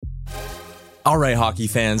All right, hockey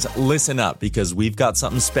fans, listen up because we've got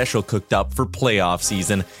something special cooked up for playoff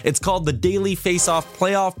season. It's called the Daily Face-Off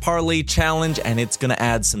Playoff Parlay Challenge, and it's going to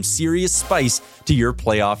add some serious spice to your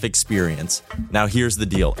playoff experience. Now, here's the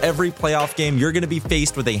deal. Every playoff game, you're going to be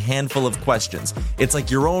faced with a handful of questions. It's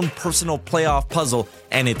like your own personal playoff puzzle,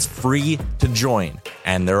 and it's free to join.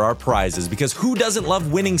 And there are prizes, because who doesn't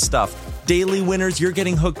love winning stuff? Daily winners, you're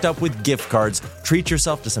getting hooked up with gift cards. Treat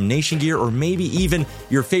yourself to some Nation gear or maybe even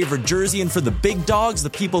your favorite jersey. And for the big dogs, the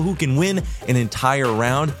people who can win an entire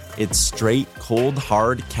round, it's straight, cold,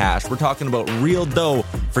 hard cash. We're talking about real dough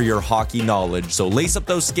for your hockey knowledge. So lace up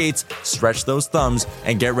those skates, stretch those thumbs,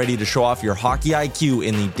 and get ready to show off your hockey IQ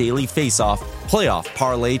in the Daily Face-Off Playoff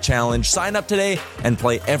Parlay Challenge. Sign up today and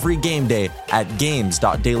play every game day at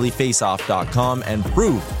games.dailyfaceoff.com and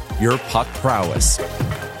prove your puck prowess.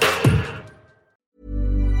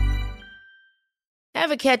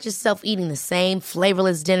 Ever catch yourself eating the same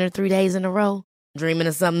flavorless dinner 3 days in a row? Dreaming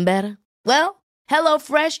of something better? Well,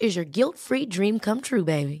 HelloFresh is your guilt-free dream come true,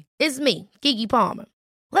 baby. It's me, Keke Palmer.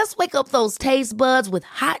 Let's wake up those taste buds with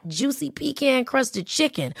hot, juicy pecan-crusted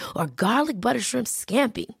chicken or garlic butter shrimp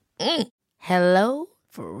scampi. Hello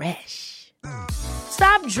Fresh.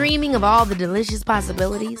 Stop dreaming of all the delicious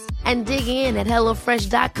possibilities and dig in at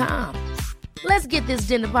HelloFresh.com. Let's get this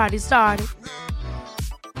dinner party started.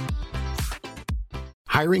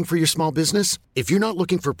 Hiring for your small business? If you're not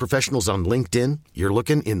looking for professionals on LinkedIn, you're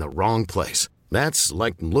looking in the wrong place. That's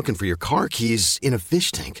like looking for your car keys in a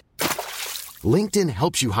fish tank. LinkedIn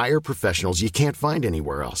helps you hire professionals you can't find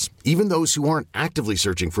anywhere else, even those who aren't actively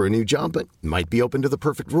searching for a new job but might be open to the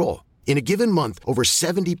perfect role. In a given month, over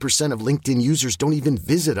 70% of LinkedIn users don't even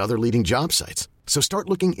visit other leading job sites. So start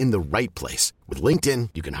looking in the right place. With LinkedIn,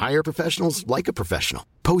 you can hire professionals like a professional.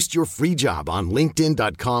 Post your free job on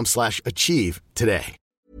linkedin.com/achieve today.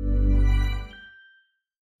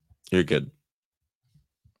 You're good.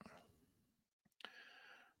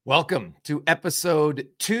 Welcome to episode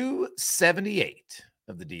 278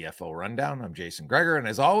 of the DFO Rundown. I'm Jason Greger, and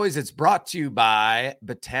as always, it's brought to you by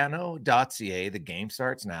Betano.ca. The game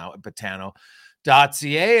starts now at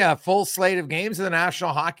Betano.ca. A full slate of games in the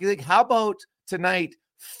National Hockey League. How about tonight?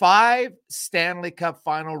 5 Stanley Cup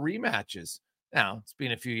final rematches. Now, it's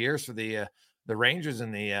been a few years for the Rangers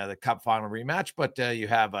in the Cup final rematch, but you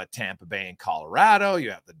have Tampa Bay in Colorado,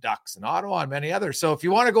 you have the Ducks in Ottawa, and many others. So if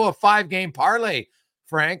you want to go a 5-game parlay,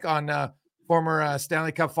 Frank, on former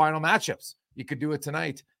Stanley Cup final matchups, you could do it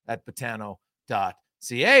tonight at Betano.ca.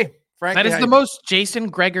 Frank, that is the most Jason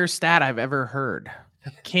Greger stat I've ever heard.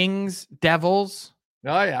 Kings, Devils.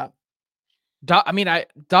 Oh yeah.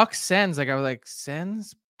 Ducks, Sens. Like I was like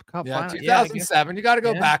Sens. Cup yeah, final. 2007. You got to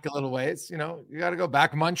go back a little ways. You know, you got to go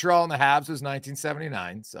back. Montreal and the Habs was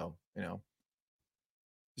 1979. So you know,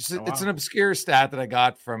 it's an obscure stat that I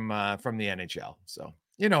got from the NHL. So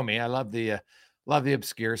you know me, I love the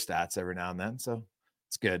obscure stats every now and then. So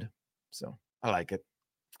it's good. So I like it.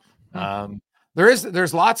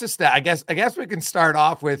 There's lots of stats. I guess we can start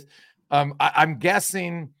off with. I'm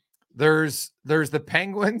guessing there's the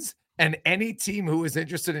Penguins. And any team who is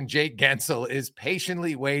interested in Jake Gensel is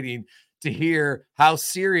patiently waiting to hear how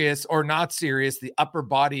serious or not serious the upper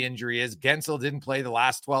body injury is. Gensel didn't play the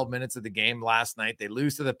last 12 minutes of the game last night. They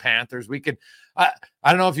lose to the Panthers. We could, I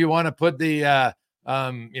don't know if you want to put the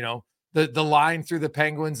line through the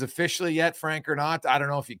Penguins officially yet, Frank, or not. I don't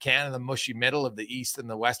know if you can in the mushy middle of the East and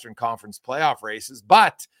the Western Conference playoff races,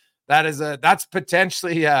 but that's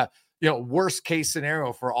potentially worst case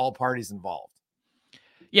scenario for all parties involved.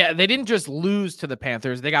 Yeah, they didn't just lose to the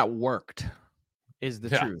Panthers. They got worked, is the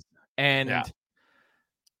truth. And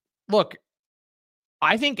look,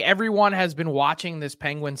 I think everyone has been watching this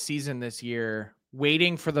Penguins season this year,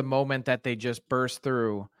 waiting for the moment that they just burst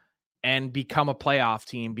through and become a playoff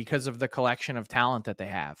team because of the collection of talent that they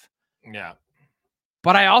have. Yeah.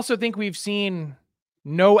 But I also think we've seen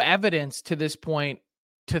no evidence to this point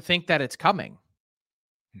to think that it's coming.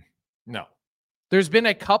 No. There's been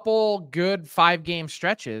a couple good 5-game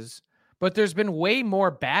stretches, but there's been way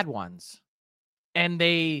more bad ones. And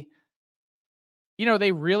they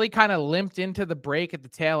really kind of limped into the break at the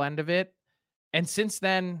tail end of it. And since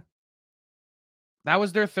then, that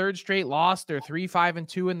was their 3rd straight loss. They're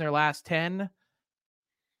 3-5-2 in their last 10.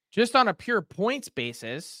 Just on a pure points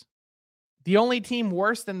basis, the only team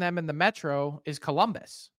worse than them in the Metro is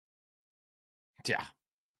Columbus. Yeah.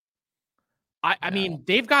 I mean,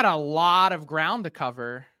 they've got a lot of ground to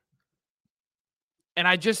cover. And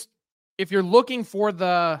if you're looking for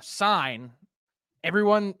the sign,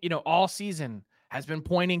 everyone, all season has been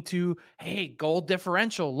pointing to, hey, goal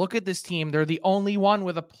differential. Look at this team. They're the only one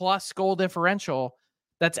with a plus goal differential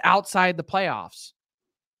that's outside the playoffs.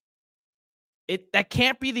 that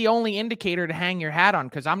can't be the only indicator to hang your hat on,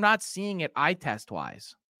 because I'm not seeing it eye test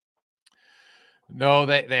wise. No,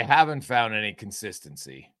 they haven't found any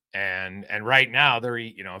consistency. And right now they're,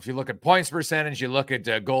 if you look at points percentage, you look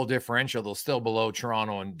at goal differential, they're still below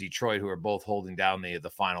Toronto and Detroit, who are both holding down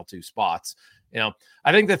the final two spots.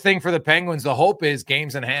 I think the thing for the Penguins, the hope is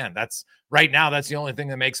games in hand. That's right now. That's the only thing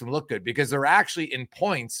that makes them look good, because they're actually in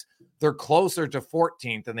points. They're closer to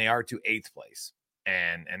 14th than they are to 8th place.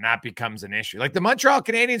 And that becomes an issue. Like the Montreal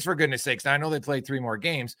Canadiens, for goodness sakes. Now I know they played 3 more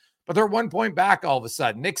games, but they're 1 point back all of a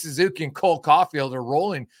sudden. Nick Suzuki and Cole Caulfield are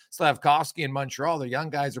rolling Slavkovsky in Montreal. The young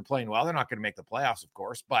guys are playing well. They're not going to make the playoffs, of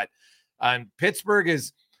course, but Pittsburgh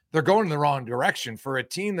they're going in the wrong direction for a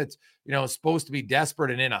team that's, supposed to be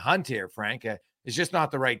desperate and in a hunt here, Frank. It's just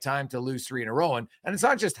not the right time to lose 3 in a row. And it's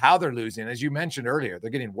not just how they're losing. As you mentioned earlier,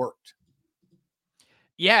 they're getting worked.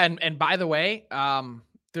 Yeah. And by the way,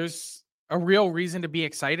 there's a real reason to be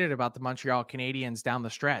excited about the Montreal Canadiens down the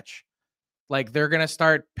stretch. Like, they're going to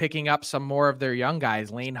start picking up some more of their young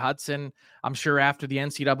guys. Lane Hudson, I'm sure after the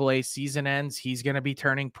NCAA season ends, he's going to be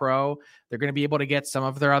turning pro. They're going to be able to get some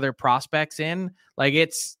of their other prospects in. Like,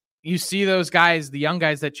 you see those guys, the young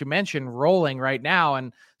guys that you mentioned, rolling right now.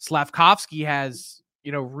 And Slavkovsky has,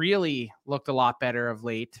 really looked a lot better of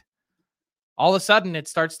late. All of a sudden, it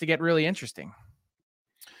starts to get really interesting.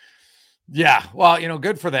 Yeah, well,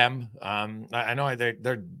 good for them. I know their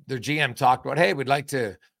GM talked about, hey, we'd like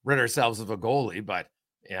to rid ourselves of a goalie, but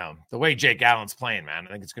the way Jake Allen's playing, man,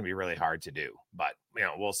 I think it's going to be really hard to do. But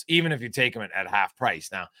we'll even if you take him at half price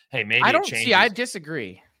now, hey, maybe I don't see. I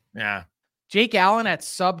disagree. Yeah, Jake Allen at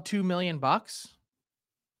sub $2 million.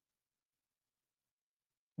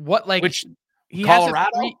 What, like, which he Colorado?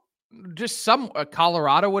 Has just some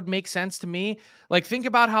Colorado would make sense to me. Like, think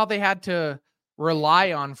about how they had to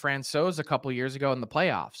rely on Francouz a couple years ago in the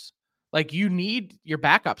playoffs. Like, you need your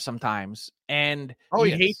backup sometimes, and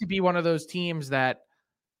you hate to be one of those teams that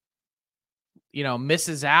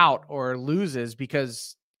misses out or loses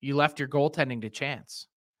because you left your goaltending to chance.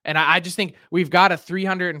 And I just think we've got a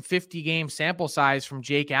 350 game sample size from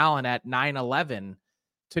Jake Allen at 9-11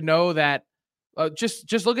 to know that.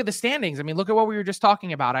 Just look at the standings. I mean, look at what we were just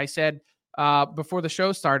talking about. I said before the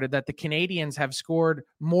show started that the Canadiens have scored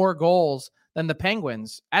more goals than the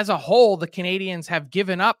Penguins. As a whole, the Canadiens have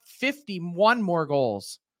given up 51 more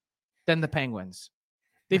goals than the Penguins.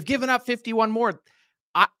 They've given up 51 more.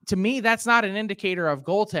 To me, that's not an indicator of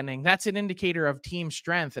goaltending. That's an indicator of team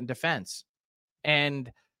strength and defense.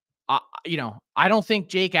 And, I don't think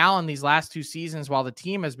Jake Allen these last 2 seasons, while the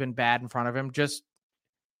team has been bad in front of him, just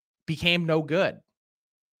became no good.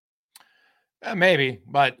 Maybe,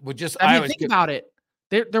 but think about it.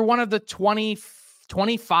 They're one of the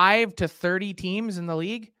 25 to 30 teams in the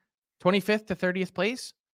league, 25th to 30th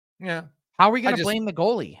place. Yeah. How are we going to blame the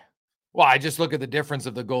goalie? Well, I just look at the difference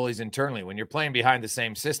of the goalies internally when you're playing behind the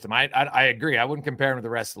same system. I agree. I wouldn't compare him to the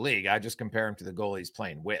rest of the league. I just compare him to the goalies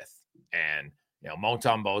playing with. And,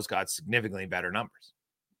 Montembeault's got significantly better numbers.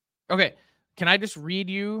 Okay. Can I just read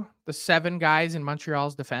you the 7 guys in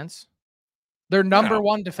Montreal's defense? Their number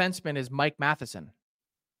 1 defenseman is Mike Matheson.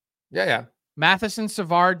 Yeah. Matheson,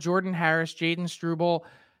 Savard, Jordan Harris, Jaden Struble,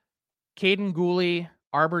 Caden Gooley,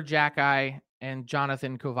 Arbor Jacki, and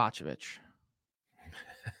Jonathan Kovacevic.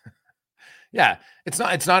 Yeah, it's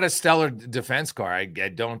not a stellar defense core. I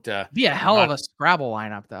don't be a hell of a Scrabble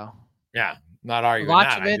lineup, though. Yeah, not arguing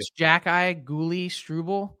Kovacevic, Jacki, Gooley,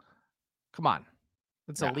 Struble. Come on,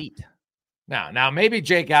 that's elite. Now maybe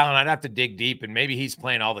Jake Allen, I'd have to dig deep, and maybe he's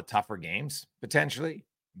playing all the tougher games potentially.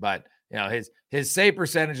 But his save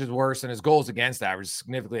percentage is worse, and his goals against average is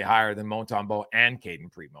significantly higher than Montembeault and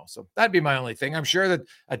Caden Primo. So that'd be my only thing. I'm sure that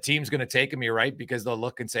a team's going to take him. You're right, because they'll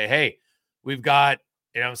look and say, "Hey, we've got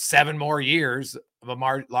 7 more years of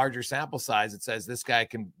a larger sample size that says this guy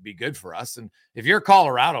can be good for us." And if you're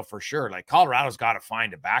Colorado, for sure, like Colorado's got to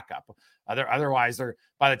find a backup. Otherwise,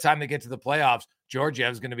 by the time they get to the playoffs,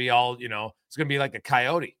 Georgiev's going to be all, it's going to be like a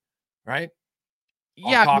coyote, right?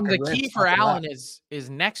 Yeah, the key for Allen is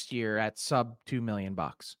next year at sub $2 million.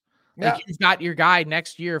 Like, you've got your guy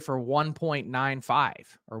next year for 1.95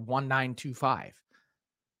 or 1.925.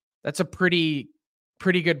 That's a pretty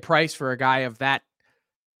good price for a guy of that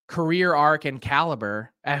career arc and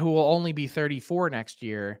caliber, who will only be 34 next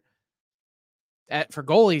year. For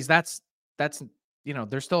goalies, that's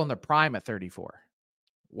they're still in their prime at 34.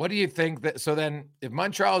 What do you think so then if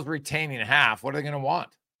Montreal is retaining half, what are they going to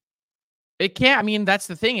want? It can't. I mean, that's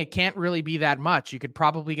the thing. It can't really be that much. You could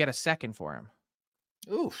probably get a second for him.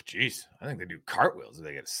 Oof, geez. I think they do cartwheels if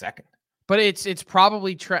they get a second. But it's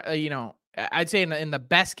probably, I'd say in the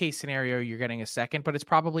best case scenario, you're getting a second, but it's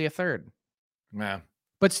probably a third. Yeah.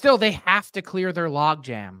 But still, they have to clear their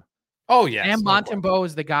logjam. Oh, yes. Sam Montembeau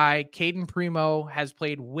is the guy. Caden Primo has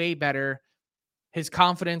played way better. His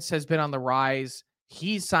confidence has been on the rise.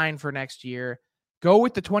 He's signed for next year. Go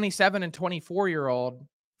with the 27 and 24-year-old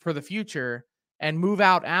for the future and move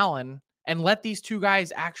out Allen and let these two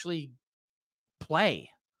guys actually play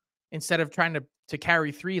instead of trying to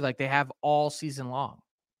carry three like they have all season long.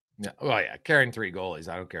 Yeah. Well, yeah. Carrying three goalies.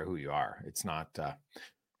 I don't care who you are. It's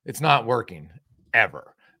not working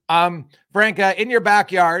ever. Frank, in your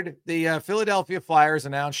backyard, the Philadelphia Flyers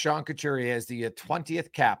announced Sean Couturier as the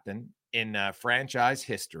 20th captain in franchise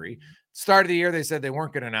history. Start of the year, they said they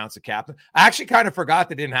weren't going to announce a captain. I actually kind of forgot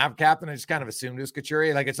they didn't have a captain. I just kind of assumed it was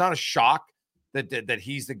Couturier. Like, it's not a shock that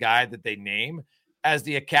he's the guy that they name as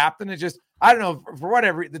the captain. It just, I don't know, for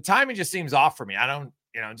whatever, the timing just seems off for me. I don't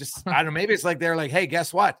know, maybe it's like they're like, hey,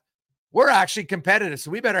 guess what? We're actually competitive,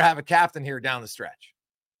 so we better have a captain here down the stretch.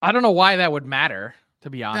 I don't know why that would matter, to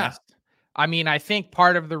be honest. Yeah. I mean, I think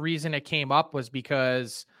part of the reason it came up was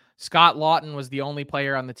because Scott Lawton was the only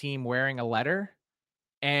player on the team wearing a letter.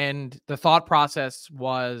 And the thought process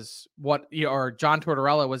was John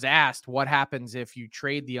Tortorella was asked, what happens if you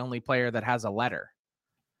trade the only player that has a letter?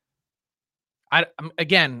 I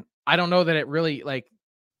don't know that it really, like,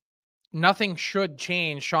 nothing should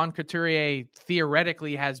change. Sean Couturier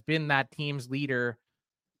theoretically has been that team's leader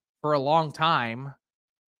for a long time.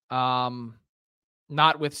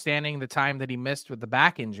 Notwithstanding the time that he missed with the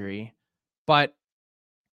back injury, but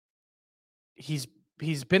he's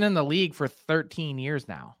been in the league for 13 years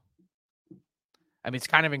now. I mean, it's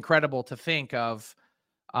kind of incredible to think of,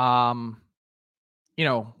 where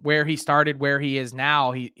he started, where he is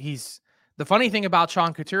now. He's the funny thing about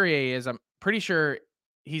Sean Couturier is I'm pretty sure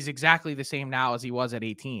he's exactly the same now as he was at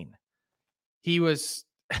 18. He was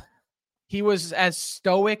as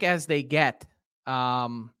stoic as they get.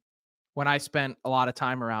 When I spent a lot of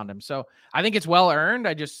time around him. So I think it's well earned.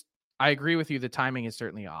 I agree with you. The timing is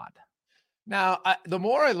certainly odd. Now, the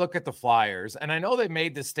more I look at the Flyers, and I know they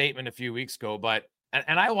made this statement a few weeks ago, but,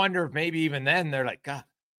 and I wonder if maybe even then they're like, God,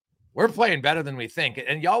 we're playing better than we think.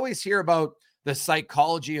 And you always hear about the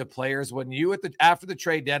psychology of players when you after the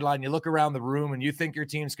trade deadline, you look around the room and you think your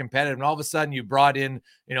team's competitive, and all of a sudden you brought in,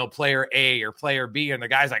 player A or player B, and the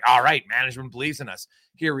guy's like, all right, management believes in us.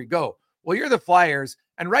 Here we go. Well, you're the Flyers,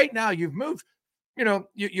 and right now you've moved, you're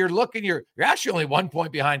actually only 1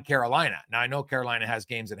 point behind Carolina. Now, I know Carolina has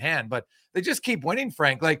games in hand, but they just keep winning,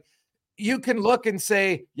 Frank. Like, you can look and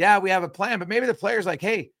say, yeah, we have a plan, but maybe the player's like,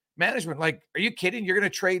 hey, management, like, are you kidding? You're going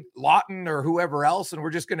to trade Lawton or whoever else, and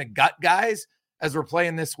we're just going to gut guys as we're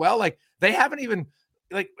playing this well? Like, they haven't even,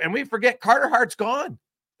 like, and we forget Carter Hart's gone.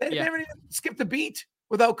 They haven't even skipped a beat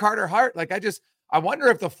without Carter Hart. Like, I wonder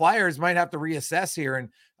if the Flyers might have to reassess here. And,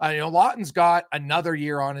 Lawton's got another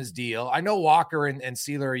year on his deal. I know Walker and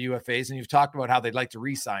Seeler are UFAs, and you've talked about how they'd like to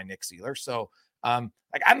re-sign Nick Seeler. So, I'm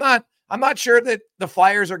not sure that the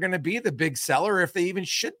Flyers are going to be the big seller, if they even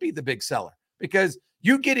should be the big seller, because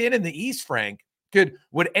you get in the East, Frank.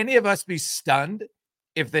 Would any of us be stunned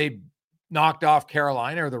if they knocked off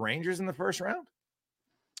Carolina or the Rangers in the first round?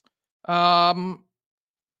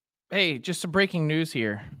 Hey, just some breaking news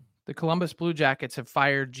here. The Columbus Blue Jackets have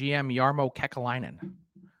fired GM Jarmo Kekalainen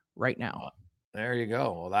right now. There you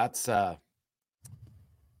go. Well, that's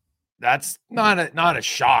not a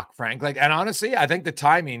shock, Frank. Like, and honestly, I think the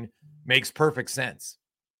timing makes perfect sense,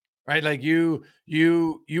 right? Like, you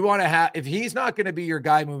want to have, if he's not going to be your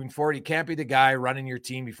guy moving forward, he can't be the guy running your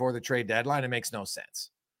team before the trade deadline. It makes no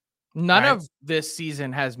sense. None of this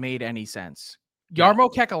season has made any sense.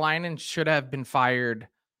 Jarmo Kekalainen should have been fired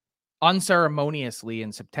unceremoniously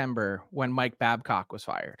in September when Mike Babcock was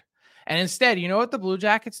fired. And instead, you know what the Blue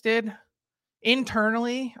Jackets did?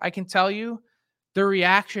 Internally, I can tell you, the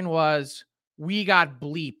reaction was, we got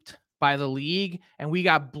bleeped by the league, and we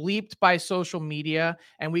got bleeped by social media,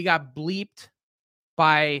 and we got bleeped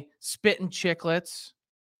by Spittin' Chicklets.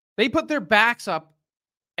 They put their backs up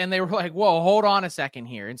and they were like, whoa, hold on a second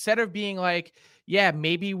here. Instead of being like, yeah,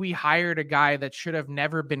 maybe we hired a guy that should have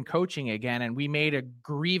never been coaching again and we made a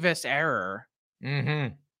grievous error.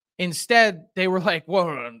 Mm-hmm. Instead, they were like,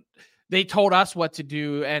 whoa, they told us what to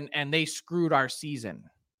do and they screwed our season.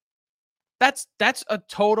 That's a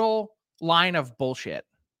total line of bullshit.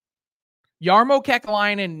 Jarmo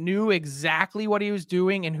Kekalainen knew exactly what he was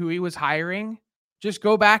doing and who he was hiring. Just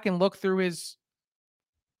go back and look through his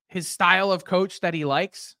style of coach that he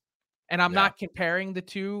likes. And I'm not comparing the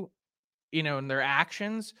two, in their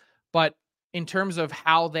actions, but in terms of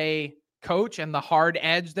how they coach and the hard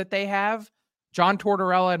edge that they have, John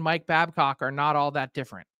Tortorella and Mike Babcock are not all that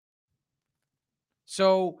different.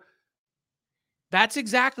 So that's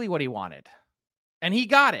exactly what he wanted. And he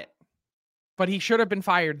got it, but he should have been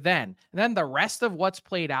fired then. And then the rest of what's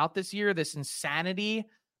played out this year, this insanity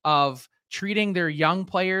of treating their young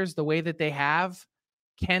players the way that they have,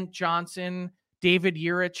 Kent Johnson, David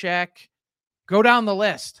Juracek, go down the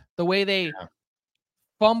list, the way they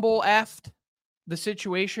fumble effed the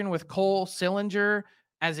situation with Cole Sillinger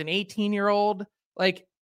as an 18-year-old. Like,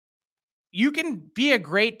 you can be a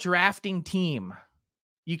great drafting team.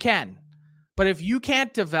 You can. But if you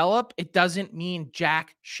can't develop, it doesn't mean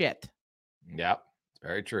jack shit. Yep. It's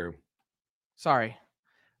very true. Sorry.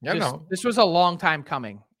 Yeah, This was a long time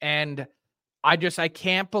coming. And I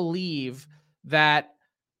can't believe that,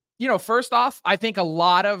 first off, I think a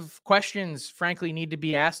lot of questions, frankly, need to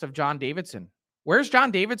be asked of John Davidson. Where's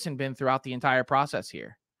John Davidson been throughout the entire process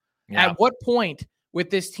here? Yeah. At what point with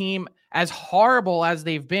this team, as horrible as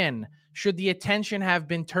they've been, should the attention have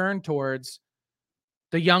been turned towards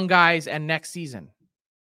the young guys and next season?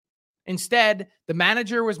 Instead, the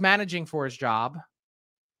manager was managing for his job.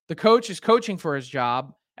 The coach is coaching for his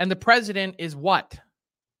job. And the president is what?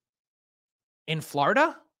 In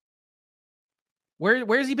Florida?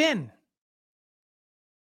 Where's he been?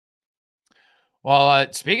 Well,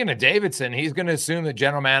 speaking of Davidson, he's going to assume the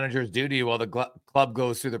general manager's duty while the club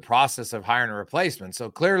goes through the process of hiring a replacement. So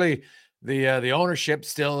clearly the ownership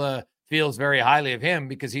still feels very highly of him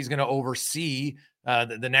because he's going to oversee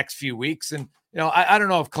the next few weeks. And, I don't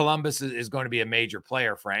know if Columbus is going to be a major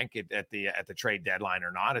player, Frank, at the trade deadline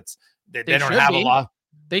or not. They don't have a lot.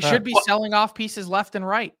 They should be selling off pieces left and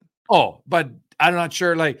right. Oh, but I'm not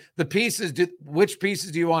sure. Like the pieces, which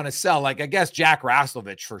pieces do you want to sell? Like, I guess Jack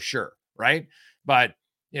Raslovich for sure, right? But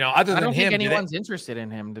other than him, I don't think anyone's interested in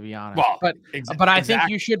him, to be honest. Well, but I think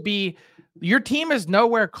you should be. Your team is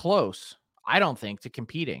nowhere close, I don't think, to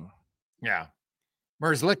competing. Yeah,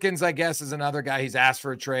 Merzlikins, I guess, is another guy. He's asked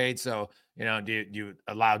for a trade, so do you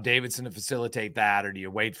allow Davidson to facilitate that, or do you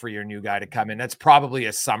wait for your new guy to come in? That's probably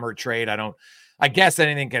a summer trade. I guess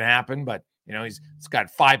anything can happen, but he's got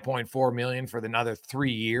 $5.4 million for another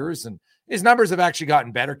 3 years, and his numbers have actually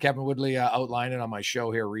gotten better. Kevin Woodley outlined it on my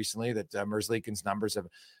show here recently that Merzlikins' numbers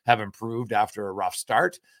have improved after a rough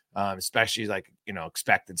start, especially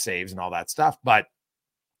expected saves and all that stuff. But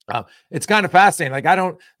it's kind of fascinating. Like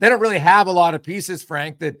they don't really have a lot of pieces,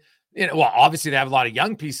 Frank, that, well, obviously they have a lot of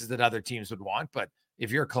young pieces that other teams would want, but if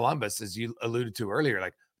you're Columbus, as you alluded to earlier,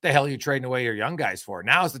 like what the hell are you trading away your young guys for?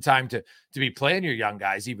 Now is the time to be playing your young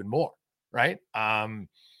guys even more. Right.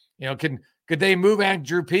 Could they move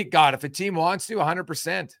Andrew Peeke? God, if a team wants to,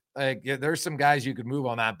 100%. Like, there's some guys you could move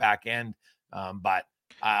on that back end. But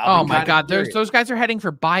oh my God, those guys are heading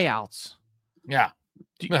for buyouts. Yeah.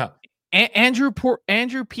 Andrew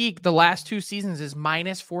Peeke, the last 2 seasons is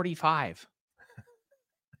 -45.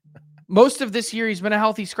 Most of this year, he's been a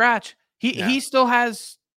healthy scratch. He still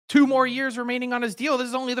has 2 more years remaining on his deal. This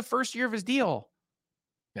is only the first year of his deal.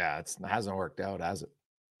 Yeah, it hasn't worked out, has it?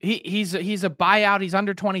 He's a buyout. He's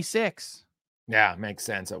under 26. Yeah, makes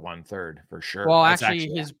sense at 1/3 for sure. Well, actually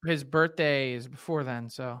his birthday is before then,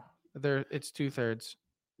 so it's 2/3.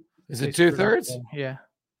 Is it 2/3? Yeah.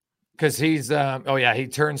 Because he's he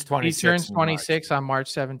turns 26. He turns 26 on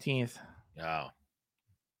March 17th. Oh,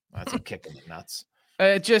 that's a kick in the nuts.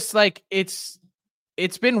 Just like it's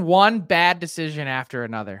been one bad decision after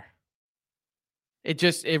another.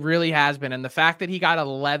 It really has been. And the fact that he got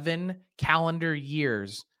 11 calendar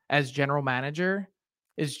years as general manager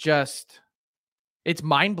is it's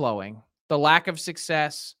mind blowing. The lack of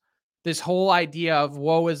success, this whole idea of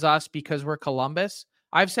woe is us because we're Columbus.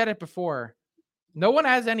 I've said it before. No one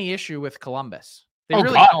has any issue with Columbus. They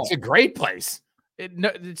really don't. It's a great place.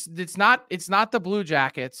 It's not the Blue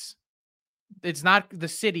Jackets. It's not the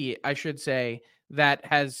city, I should say, that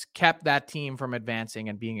has kept that team from advancing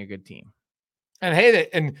and being a good team. And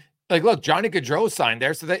hey, look, Johnny Gaudreau signed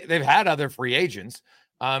there, so they've had other free agents.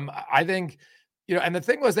 I think, and the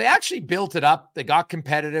thing was, they actually built it up. They got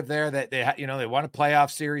competitive there. They won a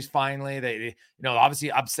playoff series finally. They obviously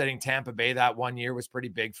upsetting Tampa Bay that 1 year was pretty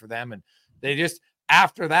big for them, and they just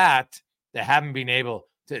after that they haven't been able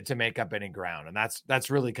to make up any ground, and that's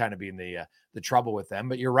really kind of been the trouble with them.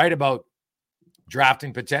 But you're right about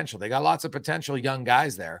drafting potential. They got lots of potential young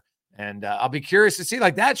guys there. And I'll be curious to see,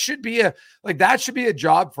 that should be a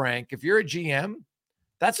job, Frank. If you're a GM,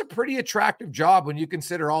 that's a pretty attractive job when you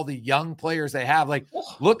consider all the young players they have. Like,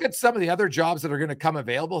 look at some of the other jobs that are going to come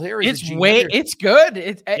available here. It's good.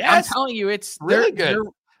 Yes, I'm telling you, it's really good.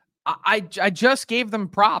 I just gave them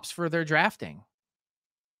props for their drafting.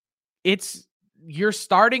 You're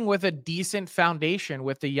starting with a decent foundation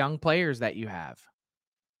with the young players that you have.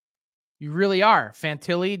 You really are.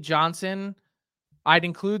 Fantilli, Johnson, I'd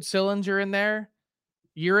include Sillinger in there.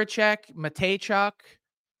 Juracek, Matejchuk.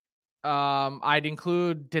 I'd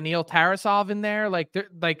include Daniil Tarasov in there.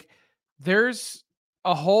 There's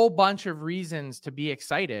a whole bunch of reasons to be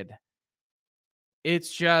excited.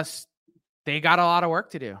 It's just they got a lot of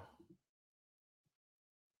work to do.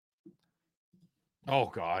 Oh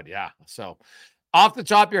God, yeah. So off the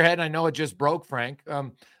top of your head, I know it just broke, Frank.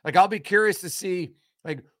 I'll be curious to see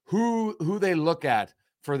who they look at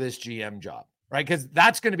for this GM job, right? Because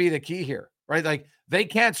that's going to be the key here, right? Like they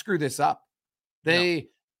can't screw this up. They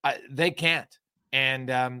can't,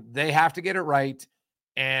 and they have to get it right.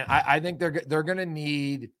 And I think they're going to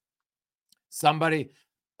need somebody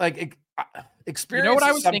like experience. You know what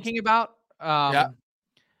I was thinking about? Yeah.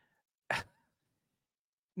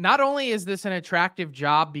 Not only is this an attractive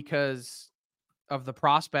job because of the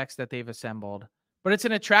prospects that they've assembled, but it's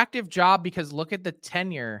an attractive job because look at the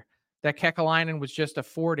tenure that Kekalainen was just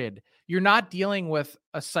afforded. You're not dealing with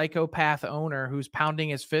a psychopath owner who's pounding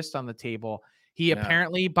his fist on the table. He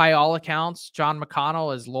apparently, by all accounts, John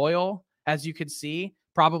McConnell is loyal, as you could see,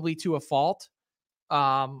 probably to a fault.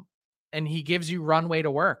 And he gives you runway to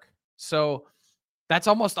work. So that's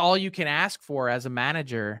almost all you can ask for as a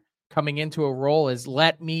manager coming into a role is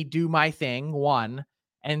let me do my thing, one,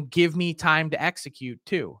 and give me time to execute,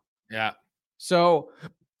 two. Yeah. So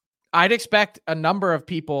I'd expect a number of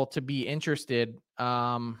people to be interested.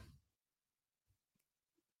 No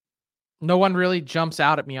one really jumps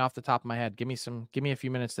out at me off the top of my head. Give me a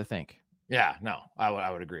few minutes to think. Yeah, no, I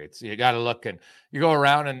would agree. It's, you got to look and you go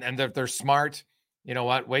around and if they're smart, you know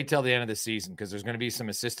what, wait till the end of the season. Cause there's going to be some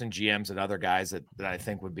assistant GMs and other guys that I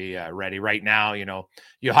think would be ready right now. You know,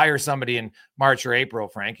 you hire somebody in March or April,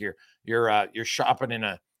 Frank, you're shopping in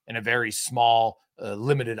a very small,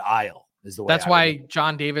 limited aisle is the way. That's why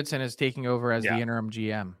John Davidson is taking over as the interim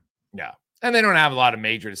GM. Yeah. And they don't have a lot of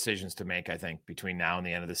major decisions to make, I think, between now and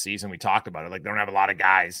the end of the season. We talked about it. Like, they don't have a lot of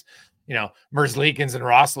guys, you know, Merzlikins and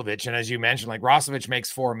Roslovic. And as you mentioned, like Roslovic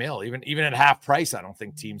makes $4 million. Even at half price, I don't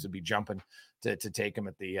think teams would be jumping to take him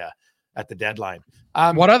at the deadline.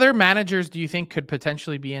 What other managers do you think could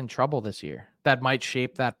potentially be in trouble this year that might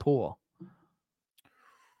shape that pool?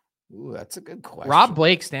 Ooh, that's a good question. Rob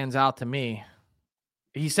Blake stands out to me.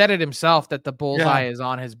 He said it himself that the bullseye is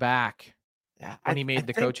on his back when he made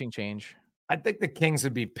the coaching change. I think the Kings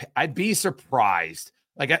I'd be surprised.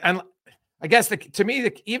 I guess to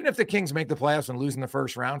me, even if the Kings make the playoffs and lose in the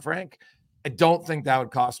first round, Frank, I don't think that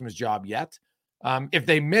would cost him his job yet. If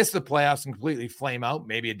they miss the playoffs and completely flame out,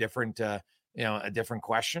 maybe a different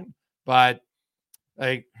question. But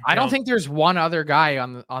I don't think there's one other guy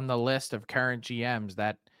on the list of current GMs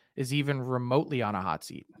that is even remotely on a hot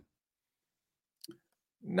seat.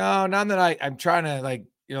 No, none that I'm trying to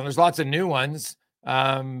there's lots of new ones.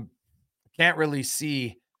 Can't really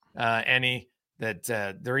see any that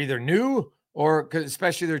they're either new or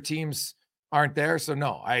especially their teams aren't there. So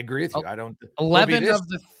no, I agree with you. I don't. 11 of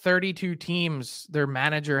the 32 teams, their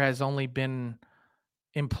manager has only been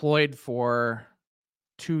employed for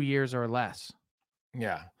 2 years or less.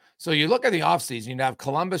 Yeah. So you look at the offseason, you'd have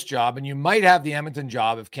Columbus job, and you might have the Edmonton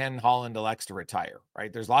job if Ken Holland elects to retire,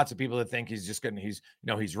 right? There's lots of people that think he's just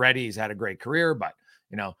he's ready. He's had a great career, but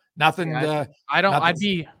nothing. Yeah, I'd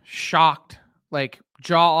be shocked, like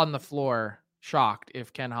jaw on the floor, shocked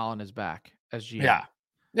if Ken Holland is back as GM. Yeah.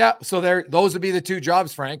 Yeah. So those would be the two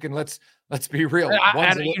jobs, Frank. And let's be real.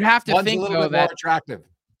 You'd have to think though that more attractive.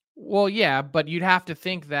 Well, yeah, but you'd have to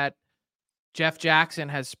think that Jeff Jackson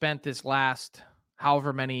has spent this last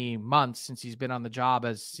however many months since he's been on the job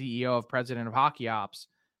as CEO of President of Hockey Ops,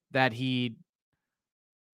 that he'd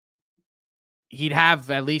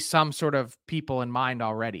have at least some sort of people in mind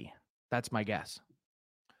already. That's my guess.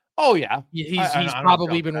 Oh yeah. He's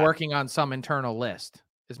probably been working on some internal list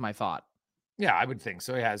is my thought. Yeah, I would think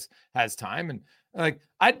so. He has time. And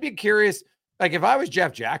I'd be curious, if I was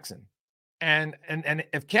Jeff Jackson and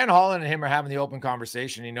if Ken Holland and him are having the open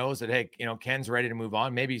conversation, he knows that, hey, Ken's ready to move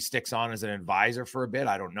on. Maybe he sticks on as an advisor for a bit.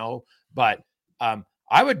 I don't know. But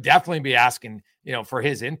I would definitely be asking, for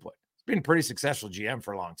his input. He's been a pretty successful GM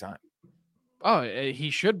for a long time. Oh,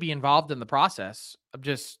 he should be involved in the process. I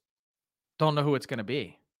just don't know who it's going to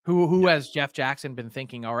be. Who has Jeff Jackson been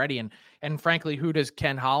thinking already? And frankly, who does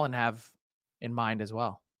Ken Holland have in mind as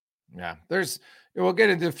well? Yeah, we'll get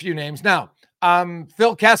into a few names now.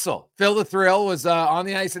 Phil Kessel, Phil the Thrill was on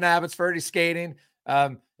the ice in Abbotsford. He's skating.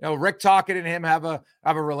 Rick Tocchet and him have a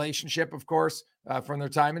relationship, of course, from their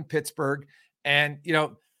time in Pittsburgh. And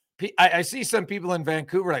I see some people in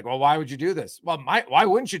Vancouver like, well, why would you do this? Well, why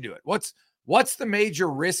wouldn't you do it? What's the major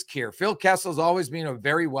risk here? Phil Kessel's always been a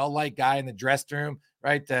very well-liked guy in the dressing room,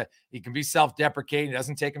 right? He can be self-deprecating. He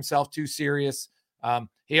doesn't take himself too serious.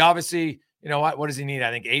 He obviously, you know what does he need?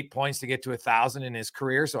 I think 8 points to get to 1,000 in his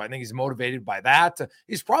career. So I think he's motivated by that.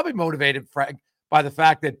 He's probably motivated by the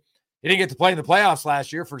fact that he didn't get to play in the playoffs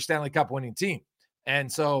last year for a Stanley Cup winning team.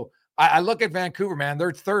 And so I look at Vancouver, man,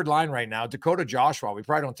 their third line right now, Dakota Joshua. We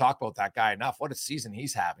probably don't talk about that guy enough. What a season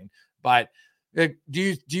he's having. But do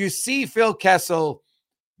you see Phil Kessel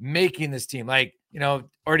making this team? Like,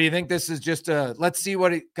 or do you think this is just let's see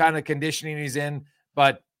what kind of conditioning he's in?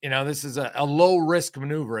 But, this is a low risk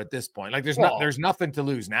maneuver at this point. Like there's nothing to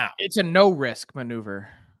lose now. It's a no risk maneuver.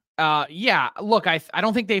 Yeah, look, I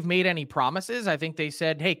don't think they've made any promises. I think they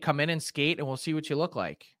said, hey, come in and skate and we'll see what you look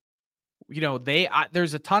like.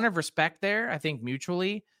 There's a ton of respect there, I think,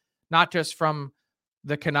 mutually, not just from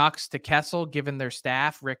the Canucks to Kessel, given their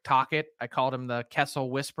staff. Rick Tocchet, I called him the Kessel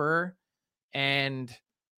Whisperer, and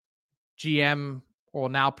GM, well,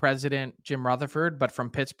 now President Jim Rutherford, but from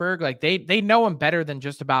Pittsburgh. Like they know him better than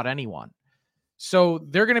just about anyone. So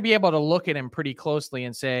they're going to be able to look at him pretty closely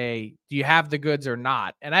and say, do you have the goods or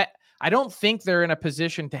not? And I don't think they're in a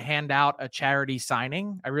position to hand out a charity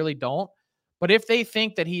signing. I really don't. But if they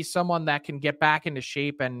think that he's someone that can get back into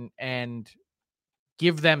shape and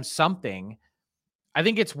give them something, I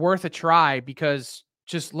think it's worth a try, because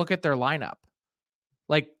just look at their lineup.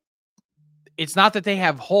 Like, it's not that they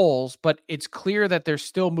have holes, but it's clear that they're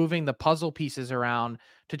still moving the puzzle pieces around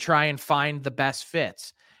to try and find the best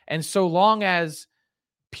fits. And so long as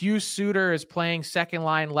Pius Suter is playing second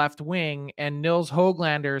line left wing and Nils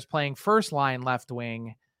Höglander is playing first line left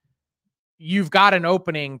wing, you've got an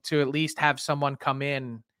opening to at least have someone come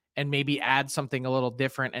in and maybe add something a little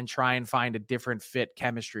different and try and find a different fit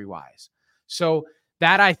chemistry wise. So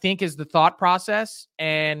that, I think, is the thought process.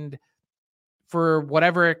 And for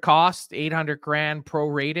whatever it costs, $800,000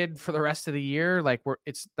 prorated for the rest of the year, like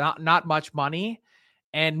it's not much money.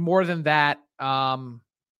 And more than that,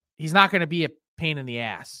 he's not going to be a pain in the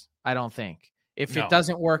ass, I don't think. If it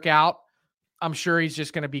doesn't work out, I'm sure he's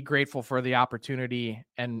just going to be grateful for the opportunity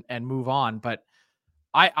and move on. But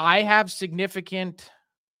I have significant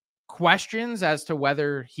questions as to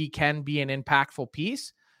whether he can be an impactful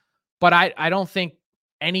piece, but I don't think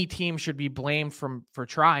any team should be blamed for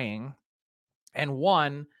trying. And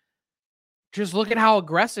one, just look at how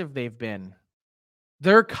aggressive they've been.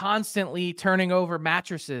 They're constantly turning over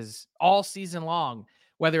mattresses all season long,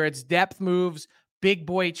 whether it's depth moves, big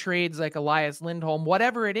boy trades like Elias Lindholm,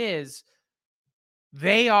 whatever it is.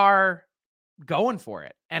 They are going for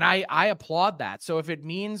it. And I applaud that. So if it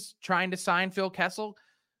means trying to sign Phil Kessel,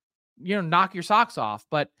 knock your socks off.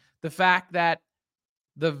 But the fact that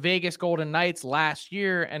the Vegas Golden Knights last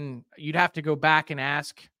year, and you'd have to go back and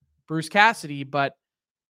ask Bruce Cassidy, but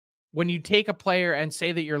when you take a player and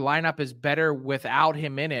say that your lineup is better without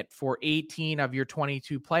him in it for 18 of your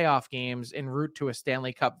 22 playoff games en route to a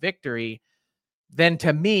Stanley Cup victory, then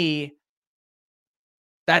to me,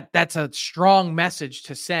 that's a strong message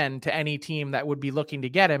to send to any team that would be looking to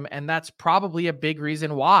get him. And that's probably a big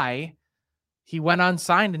reason why he went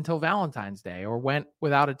unsigned until Valentine's Day, or went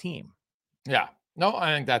without a team. Yeah, no,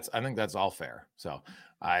 I think that's all fair. So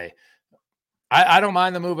I don't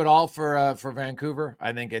mind the move at all for Vancouver.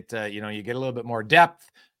 I think it, you get a little bit more depth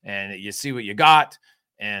and you see what you got,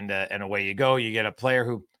 and away you go. You get a player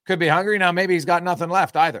who could be hungry. Now, maybe he's got nothing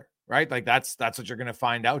left either. Right. Like that's what you're going to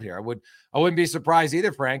find out here. I wouldn't be surprised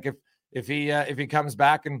either, Frank, if he comes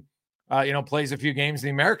back and, plays a few games in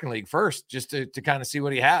the American League first, just to kind of see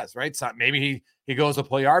what he has. Right. So maybe he goes a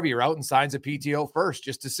Puljujarvi route and signs a PTO first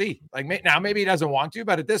just to see. Like now, maybe he doesn't want to,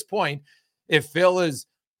 but at this point, if Phil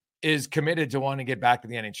is committed to wanting to get back to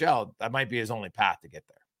the NHL, that might be his only path to get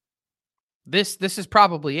there. This is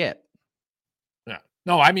probably it. Yeah.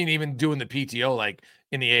 No, I mean, even doing the PTO, like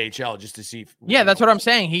in the AHL, just to see. Yeah, that's what I'm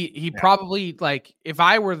saying. He probably, like, if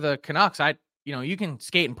I were the Canucks, you can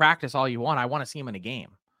skate and practice all you want. I want to see him in a game.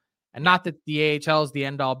 And not that the AHL is the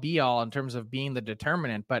end all be all in terms of being the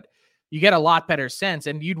determinant, but you get a lot better sense.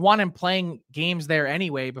 And you'd want him playing games there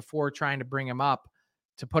anyway before trying to bring him up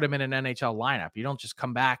to put him in an NHL lineup. You don't just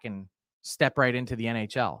come back and step right into the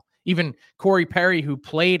NHL. Even Corey Perry, who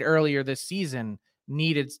played earlier this season,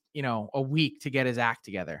 needed, a week to get his act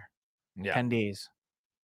together. Yeah. 10 days.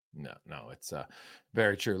 No, it's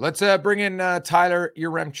very true. Let's bring in Tyler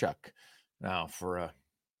Yaremchuk now for a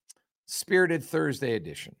Spirited Thursday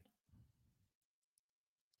edition.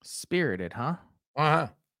 Spirited, huh? Uh-huh.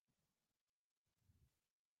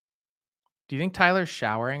 Do you think Tyler's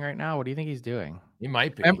showering right now? What do you think he's doing? He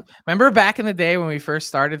might be. Remember back in the day when we first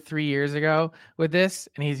started 3 years ago with this,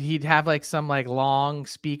 and he'd have like some like long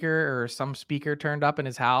speaker or some speaker turned up in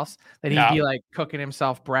his house that he'd be like cooking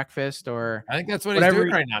himself breakfast, or I think that's what he's doing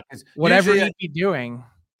right now. Whatever he'd be doing.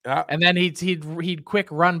 Yeah. And then he'd quick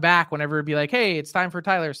run back whenever it'd be like, hey, it's time for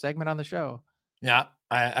Tyler's segment on the show. Yeah.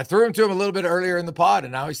 I threw him to him a little bit earlier in the pod,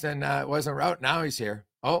 and now he's saying it wasn't out. Now he's here.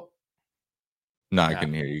 Oh. No, I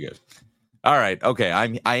can hear you guys. All right. Okay.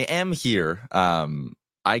 I am here.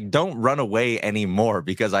 I don't run away anymore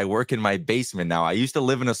because I work in my basement now. I used to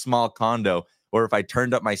live in a small condo where if I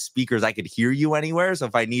turned up my speakers, I could hear you anywhere. So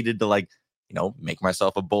if I needed to make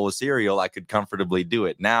myself a bowl of cereal, I could comfortably do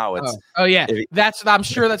it. Now it's yeah. I'm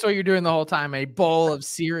sure that's what you're doing the whole time. A bowl of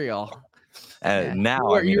cereal.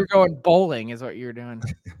 Now you're going bowling is what you're doing.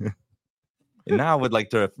 Now I would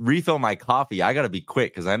like to refill my coffee. I got to be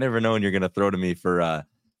quick because I never know when you're going to throw to me for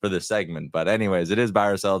this segment. But anyways, it is buy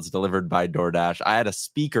or sell. It's delivered by DoorDash. I had a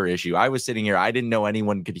speaker issue. I was sitting here. I didn't know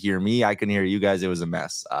anyone could hear me. I couldn't hear you guys. It was a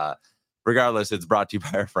mess. Regardless, it's brought to you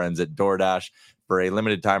by our friends at DoorDash. For a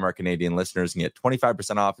limited time, our Canadian listeners can get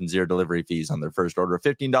 25% off and zero delivery fees on their first order of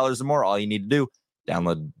 $15 or more. All you need to do,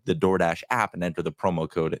 download the DoorDash app and enter the promo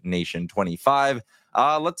code NATION25.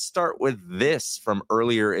 Let's start with this from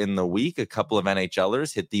earlier in the week. A couple of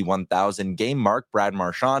NHLers hit the 1,000 game mark. Brad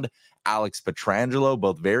Marchand, Alex Pietrangelo,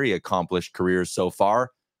 both very accomplished careers so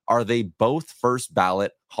far. Are they both first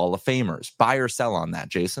ballot Hall of Famers? Buy or sell on that,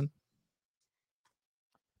 Jason?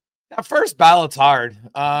 That first ballot's hard.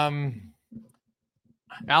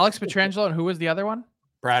 Alex Pietrangelo, and who was the other one?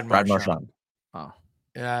 Brad Marchand. Oh,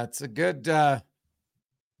 yeah, it's a good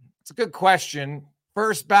question.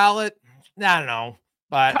 First ballot, I don't know,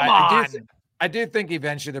 but I do think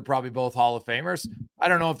eventually they're probably both Hall of Famers. I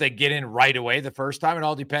don't know if they get in right away the first time. It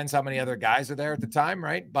all depends how many other guys are there at the time,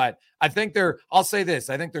 right? But I think I'll say this,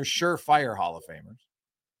 I think they're surefire Hall of Famers.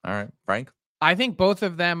 All right, Frank? I think both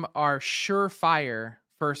of them are surefire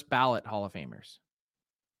first ballot Hall of Famers.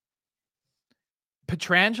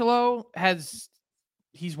 Pietrangelo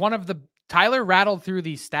he's one of the, Tyler rattled through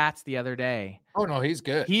these stats the other day. Oh no, he's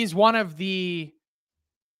good. He's one of the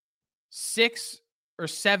 6 or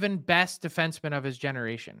 7 best defensemen of his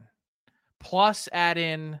generation. Plus add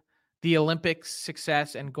in the Olympics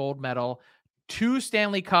success and gold medal, 2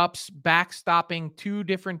 Stanley Cups, backstopping 2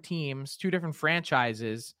 different teams, 2 different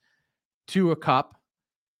franchises to a cup.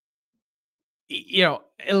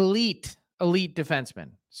 Elite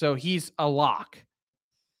defenseman. So he's a lock.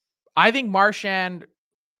 I think Marchand,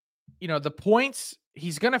 the points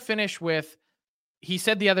he's going to finish with, he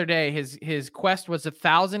said the other day, his quest was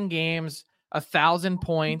 1,000 games, 1,000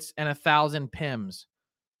 points, and 1,000 PIMs.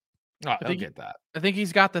 Oh, I get that. I think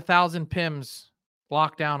he's got the 1,000 PIMs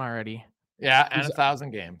locked down already. Yeah, and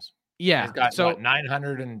 1,000 games. Yeah. He's got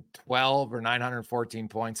 912 or 914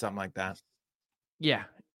 points, something like that. Yeah.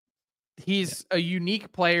 He's a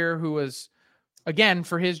unique player who was, again,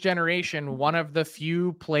 for his generation, one of the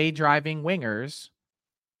few play-driving wingers,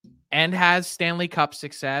 and has Stanley Cup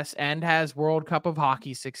success and has World Cup of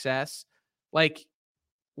Hockey success. Like,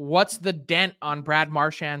 what's the dent on Brad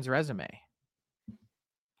Marchand's resume?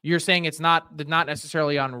 You're saying it's not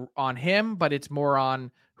necessarily on him, but it's more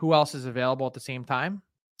on who else is available at the same time?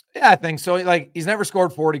 Yeah, I think so. Like, he's never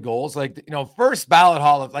scored 40 goals. Like, first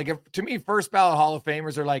ballot to me, first ballot Hall of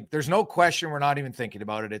Famers are like, there's no question. We're not even thinking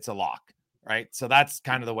about it. It's a lock, right? So that's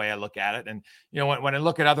kind of the way I look at it. And, when I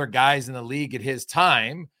look at other guys in the league at his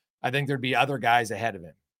time, I think there'd be other guys ahead of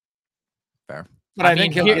him. Fair. But I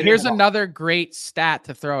think here's another great stat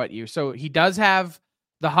to throw at you. So he does have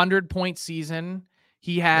the 100-point season.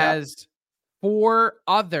 He has 4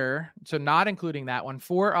 other, so not including that one,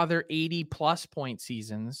 4 other 80-plus point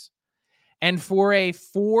seasons. And for a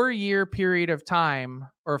 4-year period of time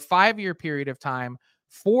or 5-year period of time,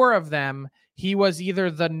 4 of them, he was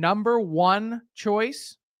either the number 1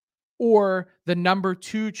 choice or the number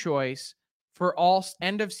 2 choice for all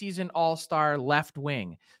end of season all-star left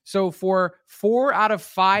wing. So for 4 out of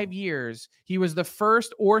 5 years, he was the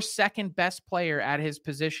first or second best player at his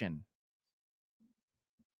position.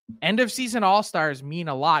 End of season all-stars mean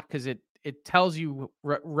a lot because it tells you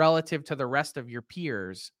relative to the rest of your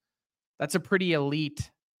peers. That's a pretty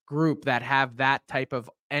elite group that have that type of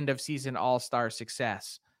end of season all-star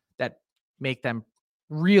success that make them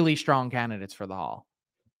really strong candidates for the Hall.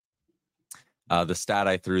 The stat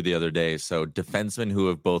I threw the other day. So defensemen who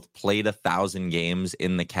have both played 1,000 games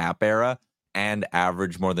in the cap era and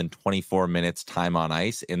averaged more than 24 minutes time on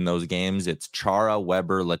ice in those games. It's Chara,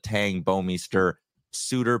 Weber, Letang, Bouwmeester,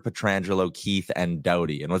 Suter, Pietrangelo, Keith, and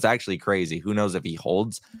Doughty. And what's actually crazy, who knows if he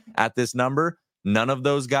holds at this number? None of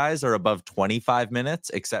those guys are above 25 minutes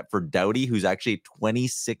except for Doughty, who's actually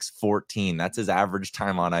 26-14. That's his average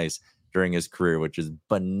time on ice during his career, which is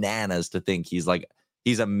bananas to think he's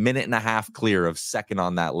a minute and a half clear of second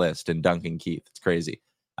on that list, and Duncan Keith. It's crazy.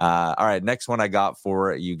 All right, next one I got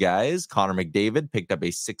for you guys. Connor McDavid picked up a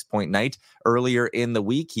 6-point night earlier in the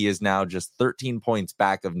week. He is now just 13 points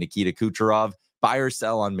back of Nikita Kucherov. Buy or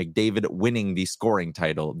sell on McDavid winning the scoring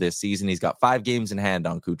title this season. He's got 5 games in hand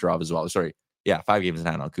on Kucherov as well. 5 games in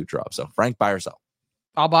hand on Kucherov. So, Frank, buy or sell?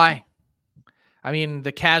 I'll buy. I mean,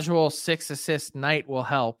 the casual 6-assist night will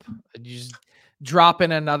help. You just drop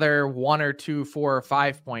in another 1 or 2, 4 or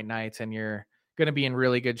 5 point nights, and you're going to be in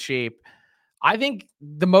really good shape. I think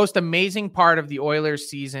the most amazing part of the Oilers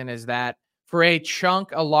season is that for a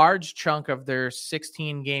large chunk of their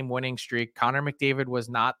 16-game winning streak, Connor McDavid was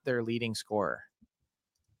not their leading scorer.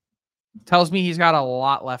 Tells me he's got a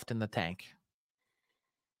lot left in the tank.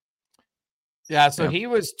 Yeah, so he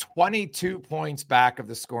was 22 points back of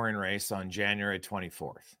the scoring race on January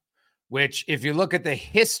 24th, which if you look at the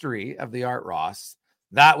history of the Art Ross,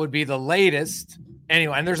 that would be the latest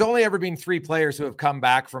anyway. And there's only ever been 3 players who have come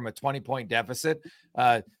back from a 20-point deficit.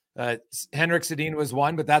 Henrik Sedin was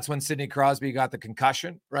one, but that's when Sidney Crosby got the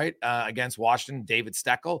concussion, right? Against Washington, David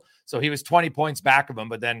Steckel. So he was 20 points back of him,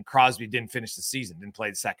 but then Crosby didn't finish the season, didn't play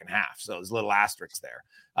the second half. So there's a little asterisk there.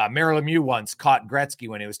 Mario Lemieux once caught Gretzky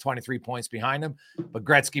when he was 23 points behind him, but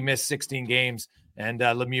Gretzky missed 16 games and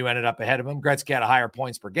Lemieux ended up ahead of him. Gretzky had a higher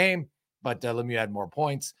points per game, but Lemieux had more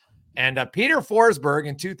points. And Peter Forsberg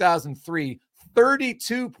in 2003,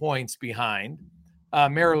 32 points behind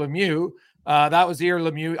Mario Lemieux. That was the year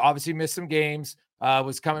Lemieux obviously missed some games,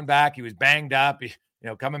 was coming back. He was banged up,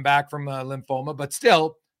 coming back from lymphoma, but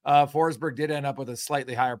still Forsberg did end up with a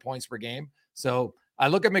slightly higher points per game. So I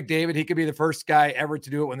look at McDavid. He could be the first guy ever to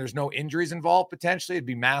do it when there's no injuries involved. Potentially it'd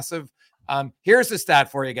be massive. Here's the stat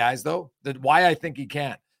for you guys though, why I think he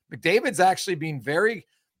can. McDavid's actually been very,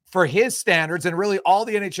 for his standards and really all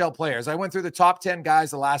the NHL players. I went through the top 10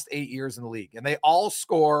 guys the last 8 years in the league, and they all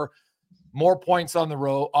score more points on the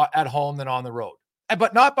road at home than on the road,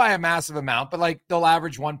 but not by a massive amount, but like they'll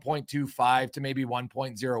average 1.25 to maybe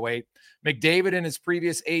 1.08. McDavid in his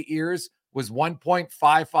previous 8 years was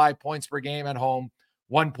 1.55 points per game at home,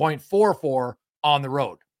 1.44 on the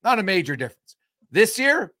road. Not a major difference. This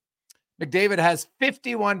year, McDavid has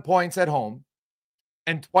 51 points at home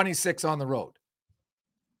and 26 on the road.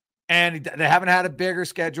 And they haven't had a bigger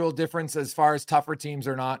schedule difference as far as tougher teams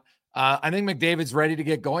or not. I think McDavid's ready to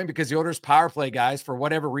get going because the Oilers power play guys, for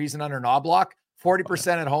whatever reason, under Knobloch,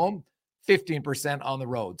 40% at home, 15% on the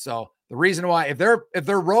road. So the reason why, if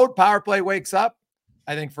their road power play wakes up,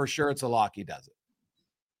 I think for sure it's a lock he does it.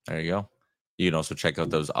 There you go. You can also check out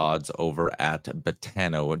those odds over at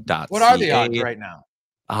Betano.ca. What are the odds right now?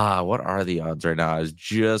 What are the odds right now? I was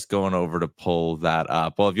just going over to pull that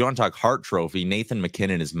up. Well, if you want to talk Hart Trophy, Nathan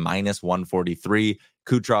McKinnon is minus 143,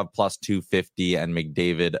 Kucherov plus 250, and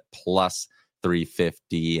McDavid plus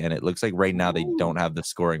 350. And it looks like right now they don't have the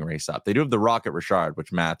scoring race up. They do have the Rocket Richard,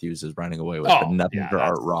 which Matthews is running away with, but nothing for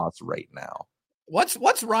Art Ross right now.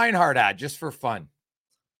 What's Reinhardt at, just for fun?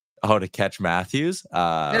 Oh, to catch Matthews?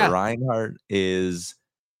 Reinhardt is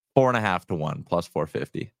 4.5 to 1 plus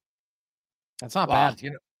 450. That's not bad.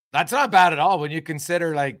 That's not bad at all when you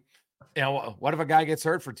consider, what if a guy gets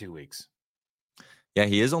hurt for 2 weeks? Yeah,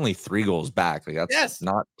 he is only 3 goals back. That's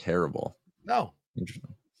not terrible. No.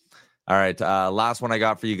 Interesting. All right, last one I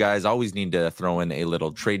got for you guys. Always need to throw in a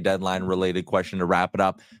little trade deadline related question to wrap it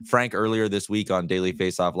up. Frank, earlier this week on Daily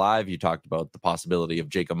Faceoff Live, you talked about the possibility of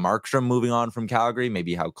Jacob Markstrom moving on from Calgary,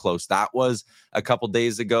 maybe how close that was a couple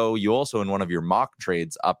days ago. You also, in one of your mock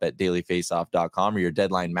trades up at dailyfaceoff.com or your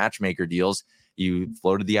deadline matchmaker deals, you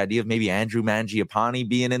floated the idea of maybe Andrew Mangiapane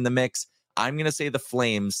being in the mix. I'm going to say the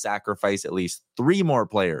Flames sacrifice at least 3 more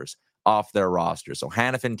players off their roster. So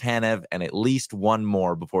Hanifin, Tanev, and at least 1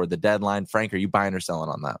 more before the deadline. Frank, are you buying or selling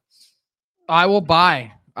on that? I will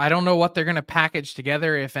buy. I don't know what they're going to package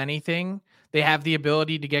together, if anything. They have the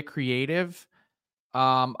ability to get creative.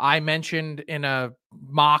 I mentioned in a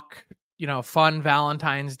mock, fun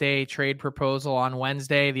Valentine's Day trade proposal on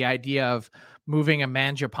Wednesday, the idea of moving a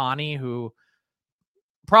Mangiapane who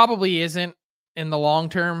probably isn't in the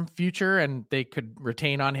long-term future, and they could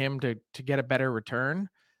retain on him to get a better return.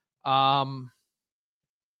 But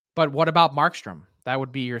what about Markstrom? That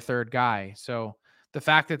would be your third guy. So the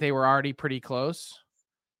fact that they were already pretty close.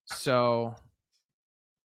 So,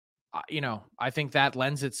 I think that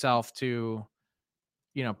lends itself to,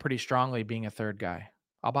 pretty strongly being a third guy.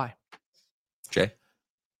 I'll buy. Jay?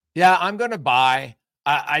 Yeah, I'm going to buy.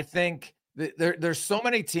 I think there's so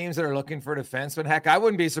many teams that are looking for defensemen. Heck, I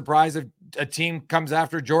wouldn't be surprised if a team comes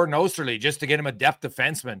after Jordan Osterley just to get him a depth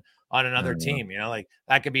defenseman on another team. Like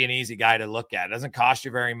that could be an easy guy to look at. It doesn't cost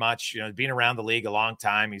you very much. Being around the league a long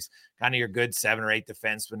time, he's kind of your good 7 or 8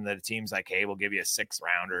 defenseman that a team's like, hey, we'll give you a 6th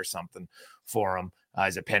rounder or something for him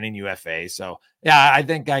as a pending UFA. So yeah, I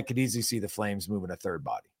think I could easily see the Flames moving a third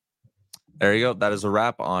body. There you go. That is a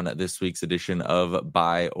wrap on this week's edition of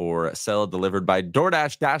Buy or Sell, delivered by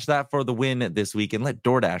DoorDash. Dash that for the win this week and let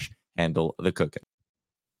DoorDash handle the cooking.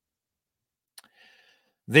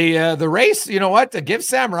 The race, you know what? To give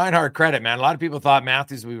Sam Reinhart credit, man. A lot of people thought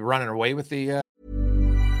Matthews would be running away with the.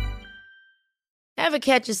 Ever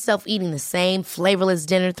catch yourself eating the same flavorless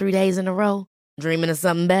dinner 3 days in a row? Dreaming of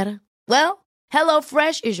something better? Well,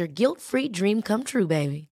 HelloFresh is your guilt-free dream come true,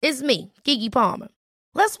 baby. It's me, Keke Palmer.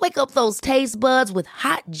 Let's wake up those taste buds with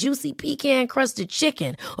hot, juicy pecan-crusted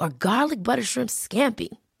chicken or garlic butter shrimp scampi.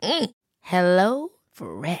 Hello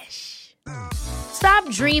Fresh. Stop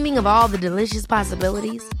dreaming of all the delicious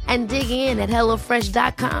possibilities and dig in at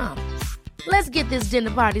HelloFresh.com. Let's get this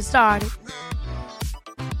dinner party started.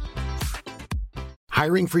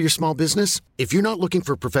 Hiring for your small business? If you're not looking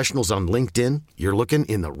for professionals on LinkedIn, you're looking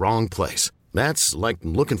in the wrong place. That's like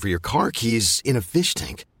looking for your car keys in a fish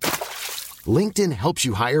tank. LinkedIn helps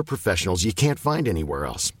you hire professionals you can't find anywhere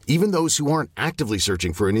else, even those who aren't actively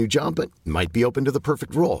searching for a new job but might be open to the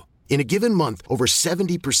perfect role. In a given month, over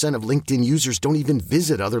 70% of LinkedIn users don't even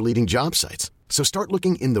visit other leading job sites. So start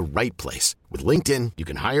looking in the right place. With LinkedIn, you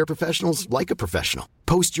can hire professionals like a professional.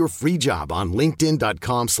 Post your free job on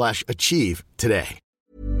linkedin.com/achieve today.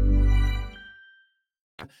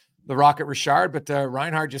 The Rocket Richard, but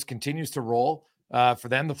Reinhart just continues to roll for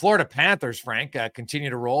them. The Florida Panthers, Frank, continue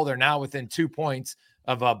to roll. They're now within 2 points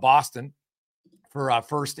of Boston for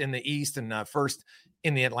first in the East and first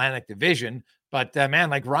in the Atlantic Division. But man,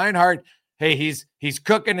 like Reinhart, hey, he's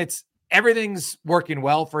cooking. Everything's working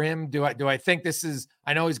well for him. Do I think this is?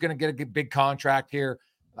 I know he's going to get a big contract here,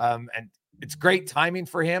 and it's great timing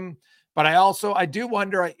for him. But I do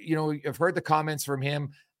wonder. I've heard the comments from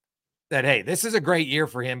him that hey, this is a great year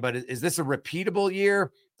for him. But is this a repeatable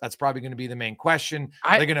year? That's probably going to be the main question.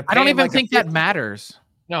 I don't even think that matters.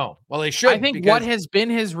 No, well, they should. I think what has been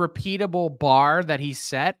his repeatable bar that he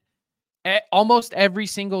set. Almost every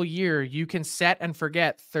single year, you can set and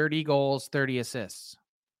forget 30 goals, 30 assists.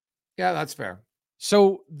 Yeah, that's fair.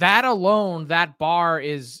 So that alone, that bar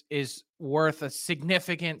is worth a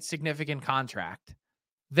significant contract.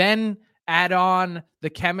 Then add on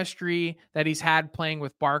the chemistry that he's had playing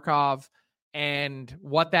with Barkov and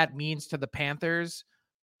what that means to the Panthers.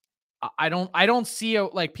 I don't see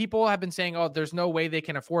like people have been saying, oh, there's no way they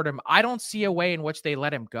can afford him. I don't see a way in which they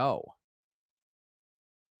let him go.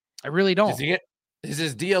 I really don't. Is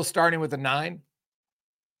his deal starting with a 9?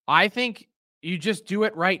 I think you just do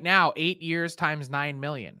it right now. 8 years times $9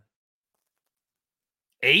 million.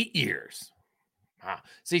 8 years. Wow.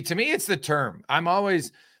 See, to me, it's the term. I'm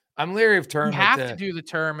leery of term. You have to do the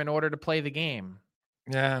term in order to play the game.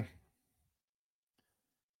 Yeah.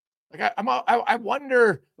 Like I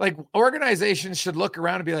wonder, like organizations should look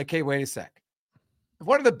around and be like, hey, wait a sec. If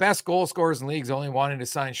one of the best goal scorers in leagues only wanting to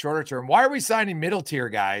sign shorter term, why are we signing middle tier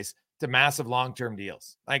guys to massive long-term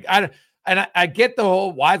deals? Like I get the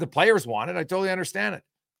whole why the players want it. I totally understand it.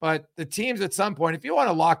 But the teams at some point, if you want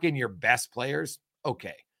to lock in your best players,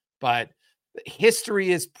 okay. But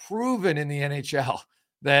history is proven in the NHL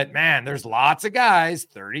that, man, there's lots of guys,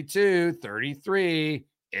 32, 33,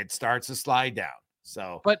 it starts to slide down.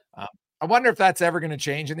 So, but I wonder if that's ever going to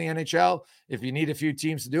change in the NHL, if you need a few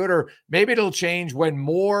teams to do it, or maybe it'll change when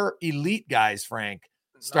more elite guys, Frank,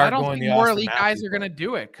 start going. I don't think more elite guys are going to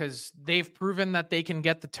do it because they've proven that they can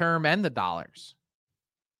get the term and the dollars.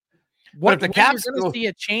 What the Caps you're going to see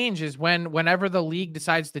a change is whenever the league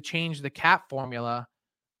decides to change the cap formula,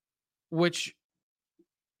 which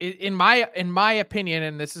in my opinion,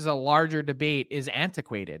 and this is a larger debate, is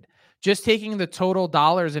antiquated. Just taking the total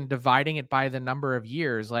dollars and dividing it by the number of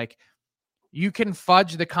years, like, you can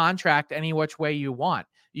fudge the contract any which way you want.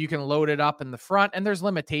 You can load it up in the front, and there's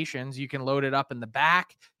limitations. You can load it up in the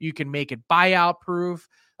back. You can make it buyout proof.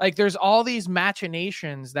 Like, there's all these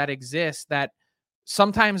machinations that exist that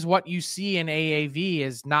sometimes what you see in AAV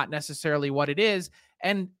is not necessarily what it is.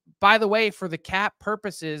 And by the way, for the cap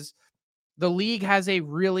purposes, the league has a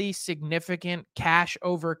really significant cash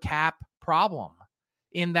over cap problem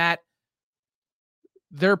in that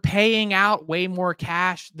they're paying out way more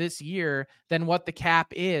cash this year than what the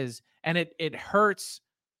cap is. And it hurts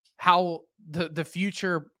how the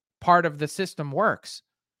future part of the system works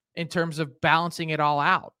in terms of balancing it all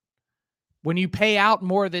out. When you pay out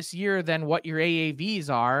more this year than what your AAVs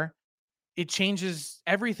are, it changes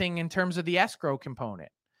everything in terms of the escrow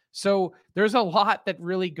component. So there's a lot that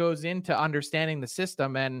really goes into understanding the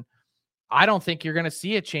system. And I don't think you're going to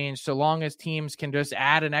see a change so long as teams can just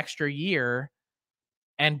add an extra year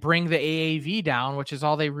and bring the AAV down, which is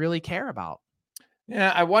all they really care about.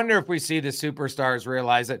 Yeah, I wonder if we see the superstars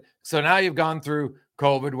realize it. So now you've gone through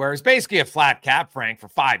COVID, where it's basically a flat cap, Frank, for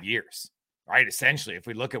 5 years, right? Essentially, if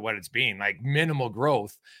we look at what it's been, like minimal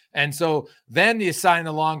growth. And so then you sign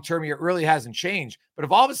the long-term, it really hasn't changed. But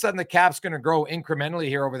if all of a sudden the cap's going to grow incrementally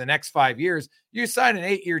here over the next 5 years, you sign an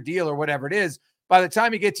 8-year deal or whatever it is. By the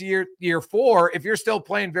time you get to year 4, if you're still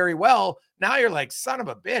playing very well, now you're like, son of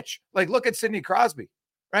a bitch. Like, look at Sidney Crosby.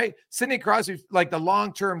 Right, Sidney Crosby, like the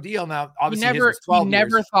long-term deal. Now, obviously, he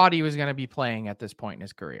never thought he was going to be playing at this point in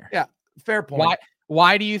his career. Yeah, fair point.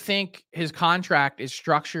 Why do you think his contract is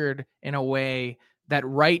structured in a way that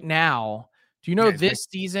right now? Do you know this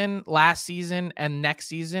season, last season, and next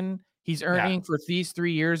season, he's earning for these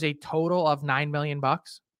 3 years a total of $9 million?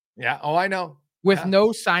 Yeah. Oh, I know. With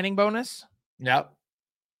no signing bonus. Yep.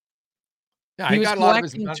 Yeah, he was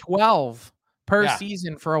collecting 12 per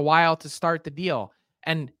season for a while to start the deal.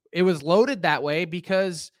 And it was loaded that way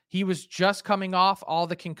because he was just coming off all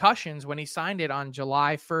the concussions when he signed it on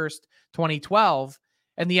July 1st, 2012.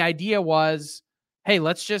 And the idea was, hey,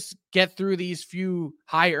 let's just get through these few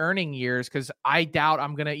high earning years because I doubt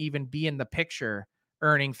I'm going to even be in the picture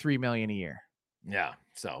earning $3 million a year. Yeah.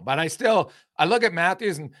 So, but I look at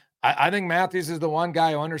Matthews, and I think Matthews is the one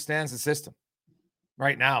guy who understands the system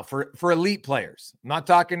right now for elite players. I'm not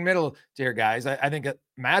talking middle tier guys. I think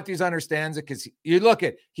Matthews understands it because you look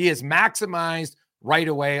at, he is maximized right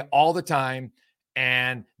away all the time.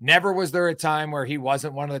 And never was there a time where he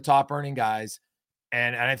wasn't one of the top earning guys.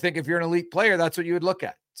 And I think if you're an elite player, that's what you would look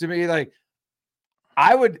at. To me, like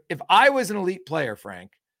if I was an elite player,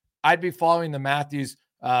 Frank, I'd be following the Matthews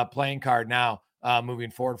playing card now moving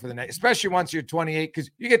forward for the next, especially once you're 28, because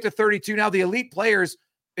you get to 32. Now the elite players,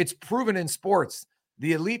 it's proven in sports,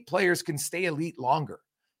 the elite players can stay elite longer.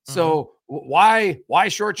 So why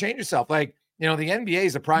shortchange yourself? Like, the NBA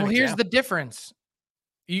is a prime example. Here's the difference.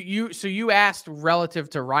 So you asked relative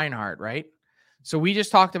to Reinhardt, right? So we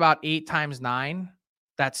just talked about 8 times 9.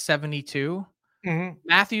 That's 72. Mm-hmm.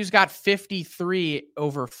 Matthews got 53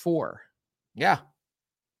 over 4. Yeah.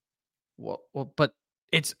 Well, but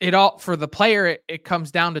it all for the player. It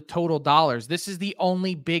comes down to total dollars. This is the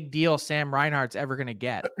only big deal Sam Reinhardt's ever going to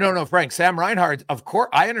get. No, Frank. Sam Reinhardt, of course,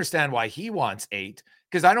 I understand why he wants 8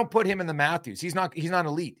 because I don't put him in the Matthews. He's not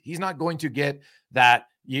elite. He's not going to get that.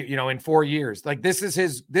 In 4 years, like this is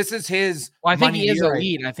his. Well, I think he is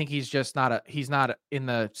elite. I think he's just not he's not in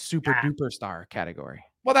the super duper star category.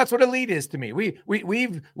 Well, that's what elite is to me. We've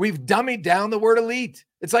dummied down the word elite.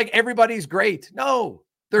 It's like everybody's great. No.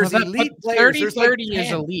 There's elite players. 30-30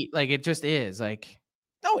 is elite. Like it just is. Like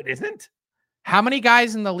no, it isn't. How many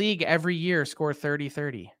guys in the league every year score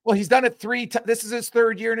 30-30? Well, he's done it 3 times. This is his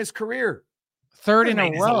 3rd year in his career. 3rd in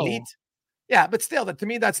a row. Elite. Yeah, but still, to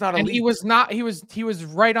me, that's not elite. And he was not. He was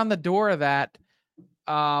right on the door of that.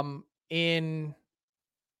 In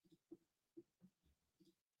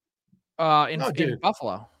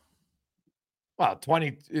Buffalo. Well,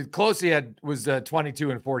 20 close. He was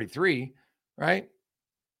 22 and 43, right?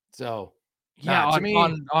 So yeah, to me,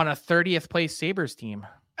 on a 30th place Sabres team.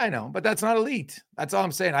 I know, but that's not elite. That's all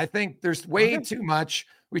I'm saying. I think there's way too much.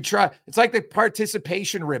 We try. It's like the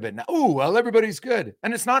participation ribbon. Oh, well, everybody's good,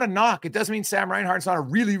 and it's not a knock. It doesn't mean Sam Reinhardt's not a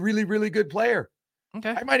really, really, really good player.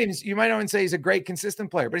 Okay, you might even say he's a great, consistent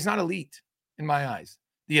player, but he's not elite in my eyes.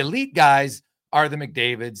 The elite guys are the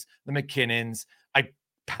McDavids, the McKinnons,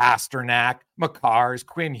 Pasternak, Makars,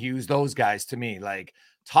 Quinn Hughes. Those guys, to me, like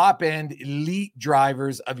top end elite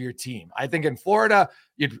drivers of your team. I think in Florida,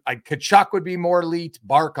 Kachuk would be more elite.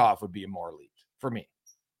 Barkov would be more elite for me.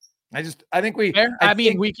 I think we.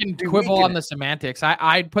 We can quibble on the semantics.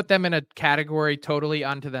 I'd put them in a category totally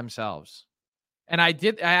unto themselves. And I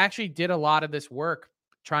actually did a lot of this work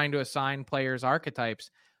trying to assign players archetypes.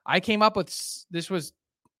 I came up with, this was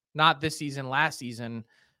not this season, last season.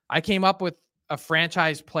 I came up with a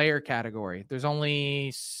franchise player category. There's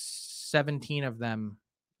only 17 of them.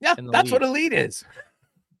 Yeah, that's league. What elite is.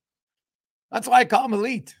 That's why I call them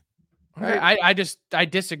elite. Right? I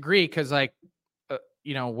disagree because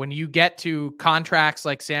when you get to contracts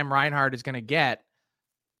like Sam Reinhart is going to get,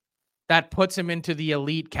 that puts him into the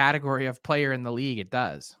elite category of player in the league. It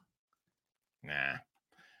does.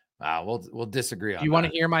 Nah. We'll disagree on that. Do you want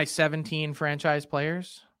to hear my 17 franchise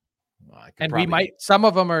players? Well, some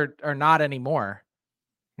of them are not anymore.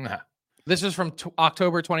 Nah. This is from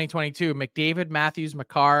October 2022. McDavid, Matthews,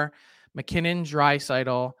 Makar, McKinnon,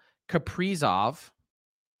 Draisaitl, Kaprizov,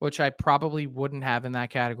 which I probably wouldn't have in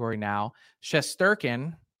that category now.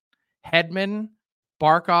 Shesterkin, Hedman,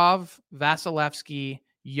 Barkov, Vasilevsky,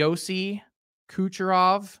 Yossi,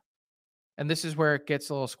 Kucherov, and this is where it gets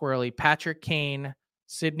a little squirrely, Patrick Kane,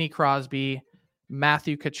 Sidney Crosby,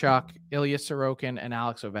 Matthew Tkachuk, Ilya Sorokin, and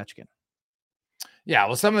Alex Ovechkin. Yeah,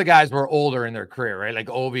 well, some of the guys were older in their career, right? Like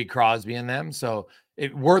Ovi, Crosby, and them. So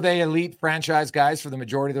were they elite franchise guys for the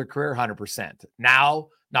majority of their career? 100%. Now,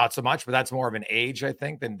 not so much, but that's more of an age, I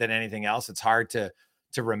think, than anything else. It's hard to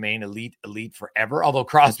remain elite forever. Although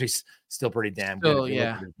Crosby's still pretty damn good if you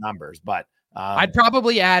look at his numbers. But I'd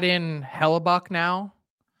probably add in Hellebuck now.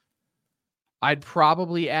 I'd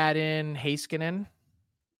probably add in Heiskanen.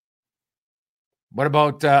 What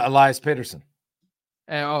about Elias Pettersson?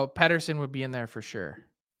 Pettersson would be in there for sure.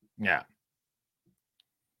 Yeah.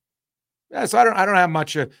 Yeah, so I don't have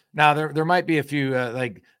much. Now there might be a few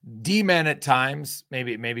like D-men at times.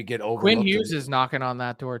 Maybe get overlooked. Quinn Hughes is knocking on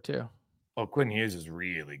that door too. Oh, Quinn Hughes is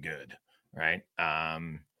really good, right?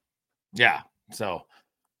 Yeah. So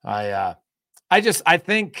I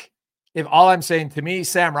think if all I'm saying, to me,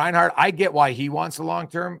 Sam Reinhart, I get why he wants a long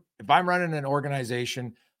term. If I'm running an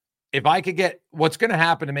organization, if I could get, what's going to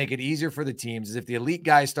happen to make it easier for the teams is if the elite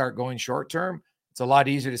guys start going short term, it's a lot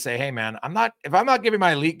easier to say, hey man, if I'm not giving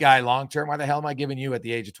my elite guy long term, why the hell am I giving you at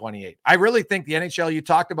the age of 28? I really think the NHL, you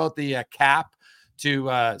talked about the cap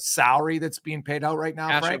to salary that's being paid out right now,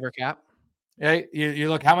 Cash Frank. over cap. Yeah, you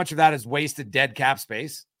look how much of that is wasted dead cap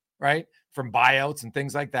space, right? From buyouts and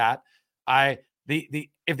things like that. If the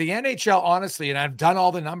NHL, honestly, and I've done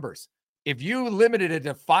all the numbers, if you limited it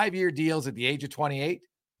to 5-year deals at the age of 28,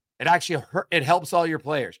 it helps all your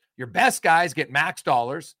players. Your best guys get max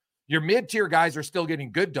dollars. Your mid-tier guys are still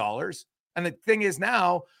getting good dollars. And the thing is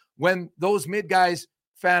now, when those mid guys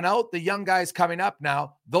fan out, the young guys coming up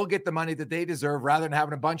now, they'll get the money that they deserve rather than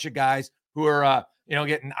having a bunch of guys who are,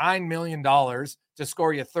 getting $9 million to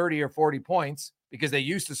score you 30 or 40 points because they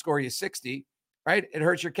used to score you 60, right? It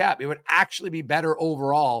hurts your cap. It would actually be better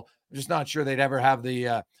overall. I'm just not sure they'd ever have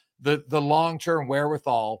the long-term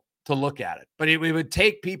wherewithal to look at it. But it would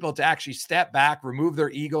take people to actually step back, remove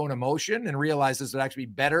their ego and emotion, and realize this would actually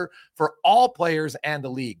be better for all players and the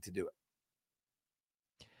league to do it.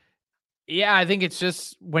 Yeah, I think it's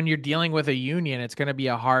just when you're dealing with a union, it's going to be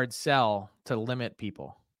a hard sell to limit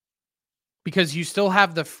people because you still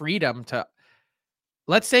have the freedom to,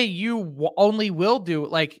 let's say you only will do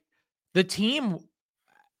like the team,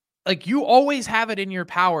 like you always have it in your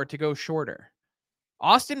power to go shorter.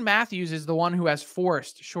 Austin Matthews is the one who has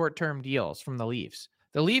forced short-term deals from the Leafs.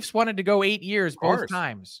 The Leafs wanted to go 8 years both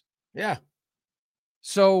times. Yeah.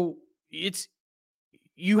 So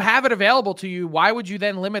you have it available to you. Why would you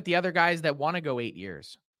then limit the other guys that want to go 8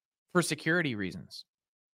 years for security reasons?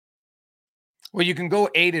 Well, you can go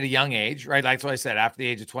 8 at a young age, right? That's what I said, after the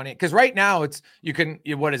age of 20. Because right now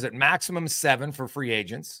what is it? Maximum 7 for free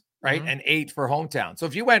agents, right? Mm-hmm. And 8 for hometown. So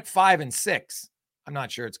if you went 5 and 6, I'm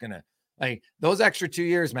not sure it's going to, like, those extra 2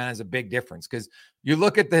 years, man, is a big difference. Because you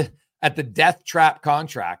look at the death trap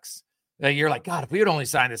contracts, that you're like, God, if we would only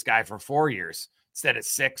sign this guy for 4 years instead of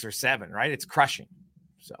 6 or 7, right? It's crushing.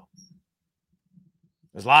 So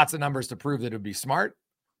there's lots of numbers to prove that it would be smart.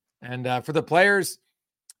 And for the players,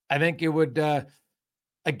 I think it would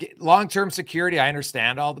long-term security. I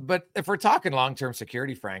understand but if we're talking long-term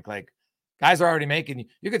security, Frank, like guys are already making,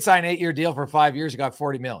 you could sign an 8-year deal for 5 years. You got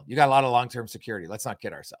 $40 million. You got a lot of long-term security. Let's not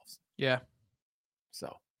kid ourselves. Yeah.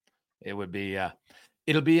 So it would be,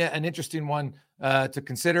 it'll be an interesting one to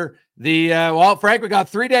consider. Well, Frank, we got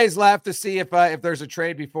 3 days left to see if there's a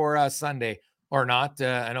trade before Sunday or not.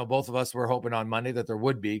 I know both of us were hoping on Monday that there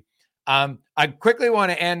would be. I quickly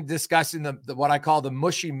want to end discussing the what I call the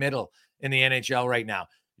mushy middle in the NHL right now.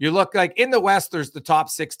 You look like in the West, there's the top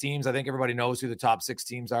 6 teams. I think everybody knows who the top 6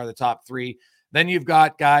 teams are, the top 3. Then you've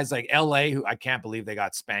got guys like LA, who I can't believe they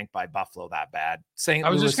got spanked by Buffalo that bad. St. I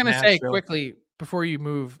was Louis, just going to Nashville. say quickly before you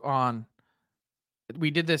move on, we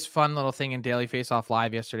did this fun little thing in Daily Face-Off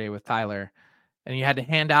Live yesterday with Tyler, and you had to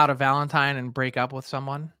hand out a Valentine and break up with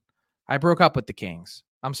someone. I broke up with the Kings.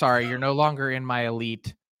 I'm sorry. You're no longer in my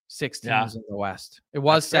elite 6 teams in the West. It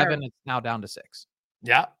was 7. It's now down to 6.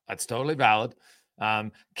 Yeah, that's totally valid.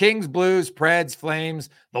 Kings, Blues, Preds, Flames,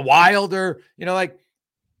 the Wilder, like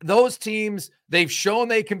those teams, they've shown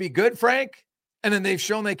they can be good, Frank, and then they've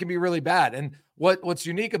shown they can be really bad. And what's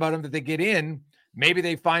unique about them that they get in, maybe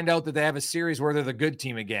they find out that they have a series where they're the good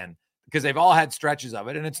team again, because they've all had stretches of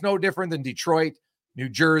it. And it's no different than Detroit, New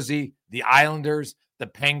Jersey, the Islanders, the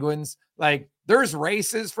Penguins. Like there's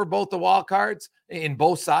races for both the wild cards in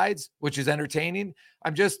both sides, which is entertaining.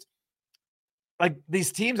 I'm just like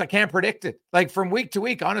these teams, I can't predict it. Like from week to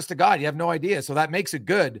week, honest to God, you have no idea. So that makes it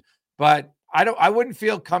good. But I wouldn't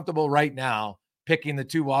feel comfortable right now picking the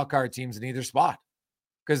 2 wild card teams in either spot.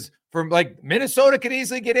 Because from like Minnesota could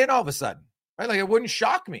easily get in all of a sudden, right? Like it wouldn't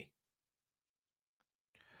shock me.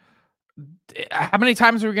 How many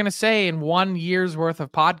times are we going to say in 1 year's worth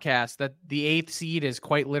of podcasts that the 8th seed is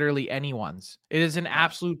quite literally anyone's? It is an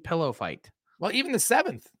absolute pillow fight. Well, even the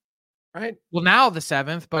 7th, right? Well, now the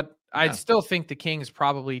 7th, but Yeah. I'd still think the Kings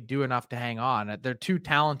probably do enough to hang on. They're too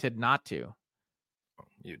talented not to.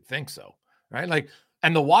 You'd think so, right? Like,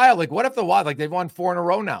 and the Wild, like, what if the Wild, like, they've won 4 in a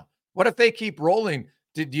row now? What if they keep rolling?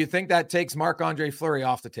 Do you think that takes Marc-Andre Fleury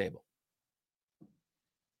off the table?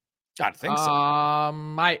 I think so.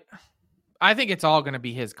 I think it's all going to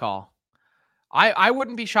be his call. I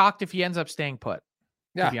wouldn't be shocked if he ends up staying put,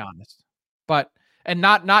 to be honest. But, and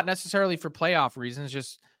not necessarily for playoff reasons,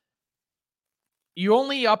 just you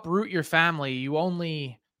only uproot your family. You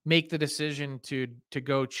only make the decision to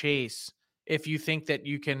go chase if you think that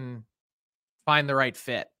you can find the right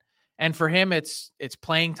fit. And for him, it's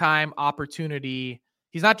playing time, opportunity.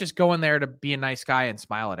 He's not just going there to be a nice guy and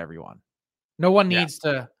smile at everyone. No one needs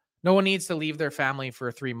to leave their family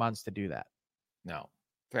for 3 months to do that. No,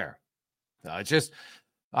 fair. No, it's just,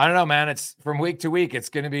 I don't know, man. It's from week to week. It's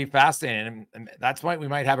going to be fascinating. And that's why we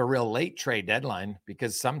might have a real late trade deadline,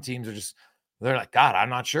 because some teams are just, they're like, God, I'm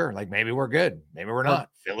not sure. Like maybe we're good. Maybe we're not.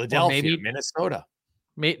 Philadelphia, maybe Minnesota.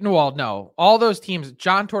 No. All those teams,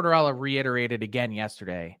 John Tortorella reiterated again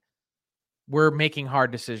yesterday, we're making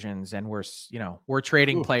hard decisions and we're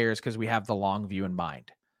trading players because we have the long view in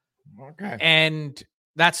mind. Okay. And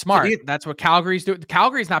that's smart. That's what Calgary's doing.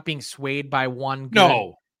 Calgary's not being swayed by one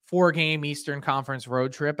good 4-game Eastern Conference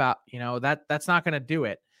road trip out. That's not going to do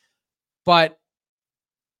it. But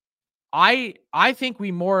I think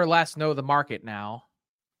we more or less know the market now.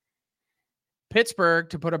 Pittsburgh,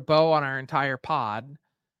 to put a bow on our entire pod,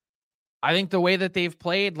 I think the way that they've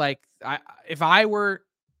played, like if I were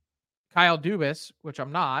Kyle Dubas, which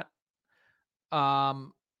I'm not, I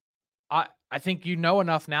think you know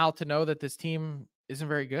enough now to know that this team isn't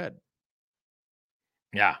very good.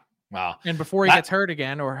 Yeah. Wow. And before he gets hurt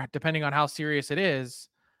again, or depending on how serious it is,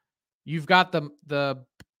 you've got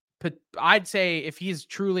I'd say if he's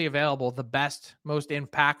truly available, the best, most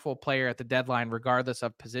impactful player at the deadline, regardless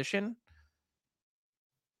of position.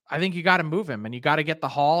 I think you got to move him and you got to get the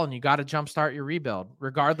haul and you got to jumpstart your rebuild,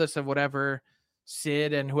 regardless of whatever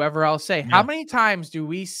Sid and whoever else say. Yeah. How many times do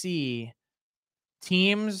we see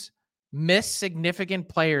teams miss significant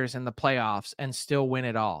players in the playoffs and still win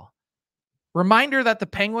it all? Reminder that the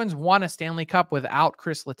Penguins won a Stanley Cup without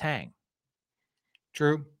Chris Letang.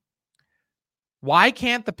 True. Why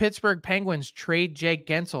can't the Pittsburgh Penguins trade Jake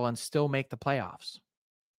Gensel and still make the playoffs?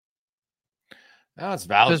 That's a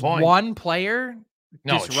valid Does point. one player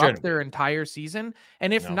disrupt their entire season?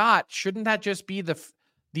 And if not, shouldn't that just be the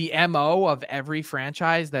MO of every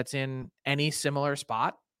franchise that's in any similar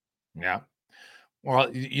spot? Yeah.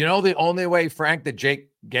 Well, the only way, Frank, that Jake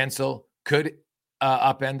Gensel could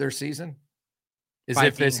upend their season is by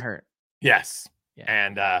if being this hurt. Yes. Yeah.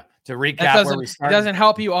 And to recap, it doesn't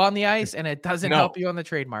help you on the ice, and it doesn't help you on the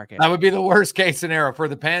trade market. That would be the worst case scenario for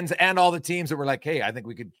the Pens and all the teams that were like, hey, I think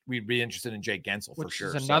we'd be interested in Jake Gensel for sure.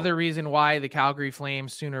 Which is another reason why the Calgary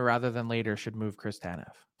Flames sooner rather than later should move Chris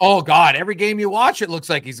Tanev. Oh God, every game you watch, it looks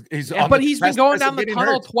like he's but he's been going down the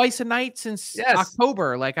tunnel twice a night since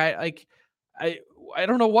October. Like I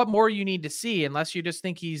don't know what more you need to see, unless you just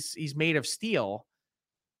think he's made of steel.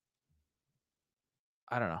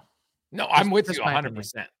 I don't know. No, I'm with you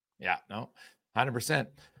 100%. Yeah, no, 100%.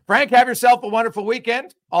 Frank, have yourself a wonderful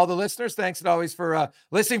weekend. All the listeners, thanks as always for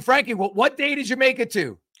listening. Frankie, what day did you make it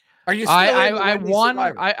to? Are you still I won.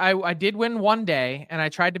 I did win one day, and I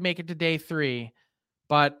tried to make it to day 3,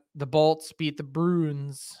 but the Bolts beat the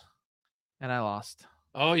Bruins, and I lost.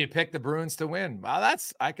 Oh, you picked the Bruins to win. Well,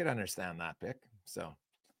 I could understand that pick. So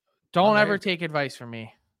don't ever take advice from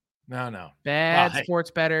me. No. Bad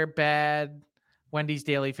sports better, bad Wendy's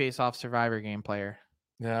Daily Face-Off Survivor game player.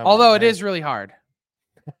 Yeah, although it is really hard.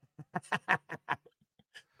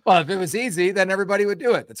 Well, if it was easy, then everybody would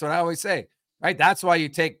do it. That's what I always say, right? That's why you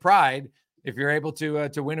take pride if you're able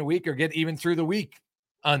to win a week or get even through the week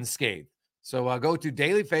unscathed. So go to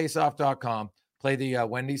dailyfaceoff.com, play the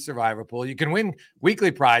Wendy's Survivor Pool. You can win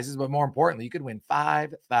weekly prizes, but more importantly, you could win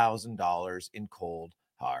 $5,000 in cold,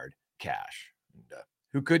 hard cash. And,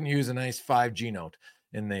 who couldn't use a nice 5G note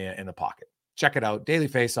in the pocket? Check it out,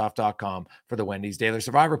 dailyfaceoff.com for the Wendy's Daily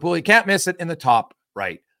Survivor Pool. You can't miss it in the top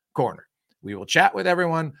right corner. We will chat with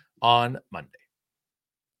everyone on Monday.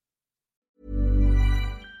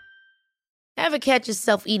 Ever catch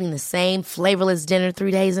yourself eating the same flavorless dinner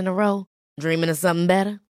 3 days in a row? Dreaming of something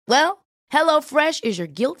better? Well, HelloFresh is your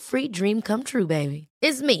guilt-free dream come true, baby.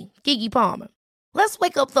 It's me, Keke Palmer. Let's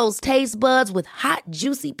wake up those taste buds with hot,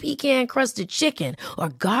 juicy pecan-crusted chicken or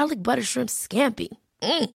garlic butter shrimp scampi.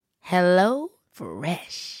 Hello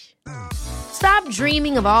Fresh. Stop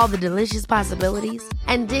dreaming of all the delicious possibilities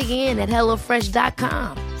and dig in at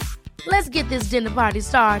HelloFresh.com. Let's get this dinner party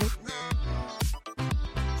started.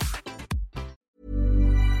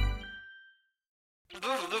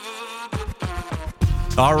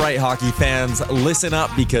 All right, hockey fans, listen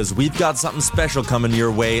up because we've got something special coming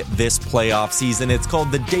your way this playoff season. It's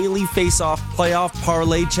called the Daily Face-Off Playoff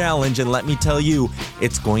Parlay Challenge, and let me tell you,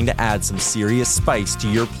 it's going to add some serious spice to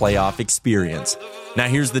your playoff experience. Now,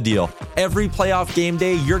 here's the deal. Every playoff game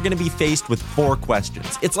day, you're going to be faced with 4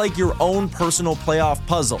 questions. It's like your own personal playoff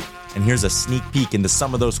puzzle. And here's a sneak peek into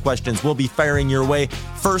some of those questions we'll be firing your way.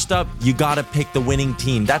 First up, you got to pick the winning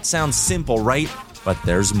team. That sounds simple, right? But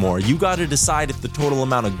there's more. You got to decide if the total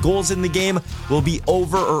amount of goals in the game will be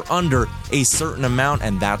over or under a certain amount,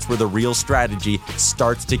 and that's where the real strategy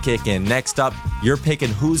starts to kick in. Next up, you're picking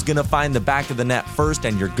who's going to find the back of the net first,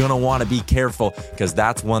 and you're going to want to be careful because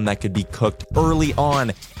that's one that could be cooked early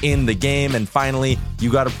on in the game. And finally,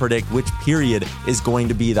 you got to predict which period is going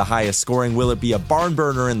to be the highest scoring. Will it be a barn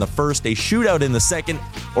burner in the first, a shootout in the second,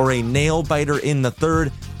 or a nail biter in the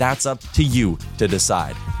third? That's up to you to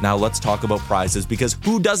decide. Now let's talk about prizes, because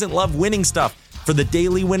who doesn't love winning stuff? For the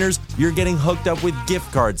daily winners, you're getting hooked up with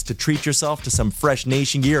gift cards to treat yourself to some fresh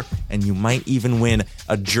Nation gear, and you might even win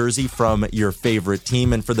a jersey from your favorite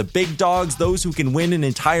team. And for the big dogs, those who can win an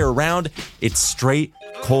entire round, it's straight,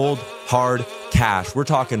 cold, hard cash. We're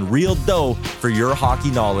talking real dough for your hockey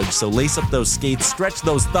knowledge. So lace up those skates, stretch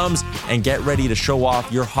those thumbs, and get ready to show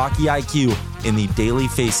off your hockey IQ in the Daily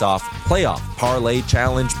Face-Off Playoff Parlay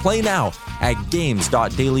Challenge. Play now at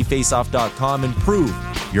games.dailyfaceoff.com and prove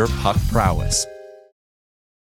your puck prowess.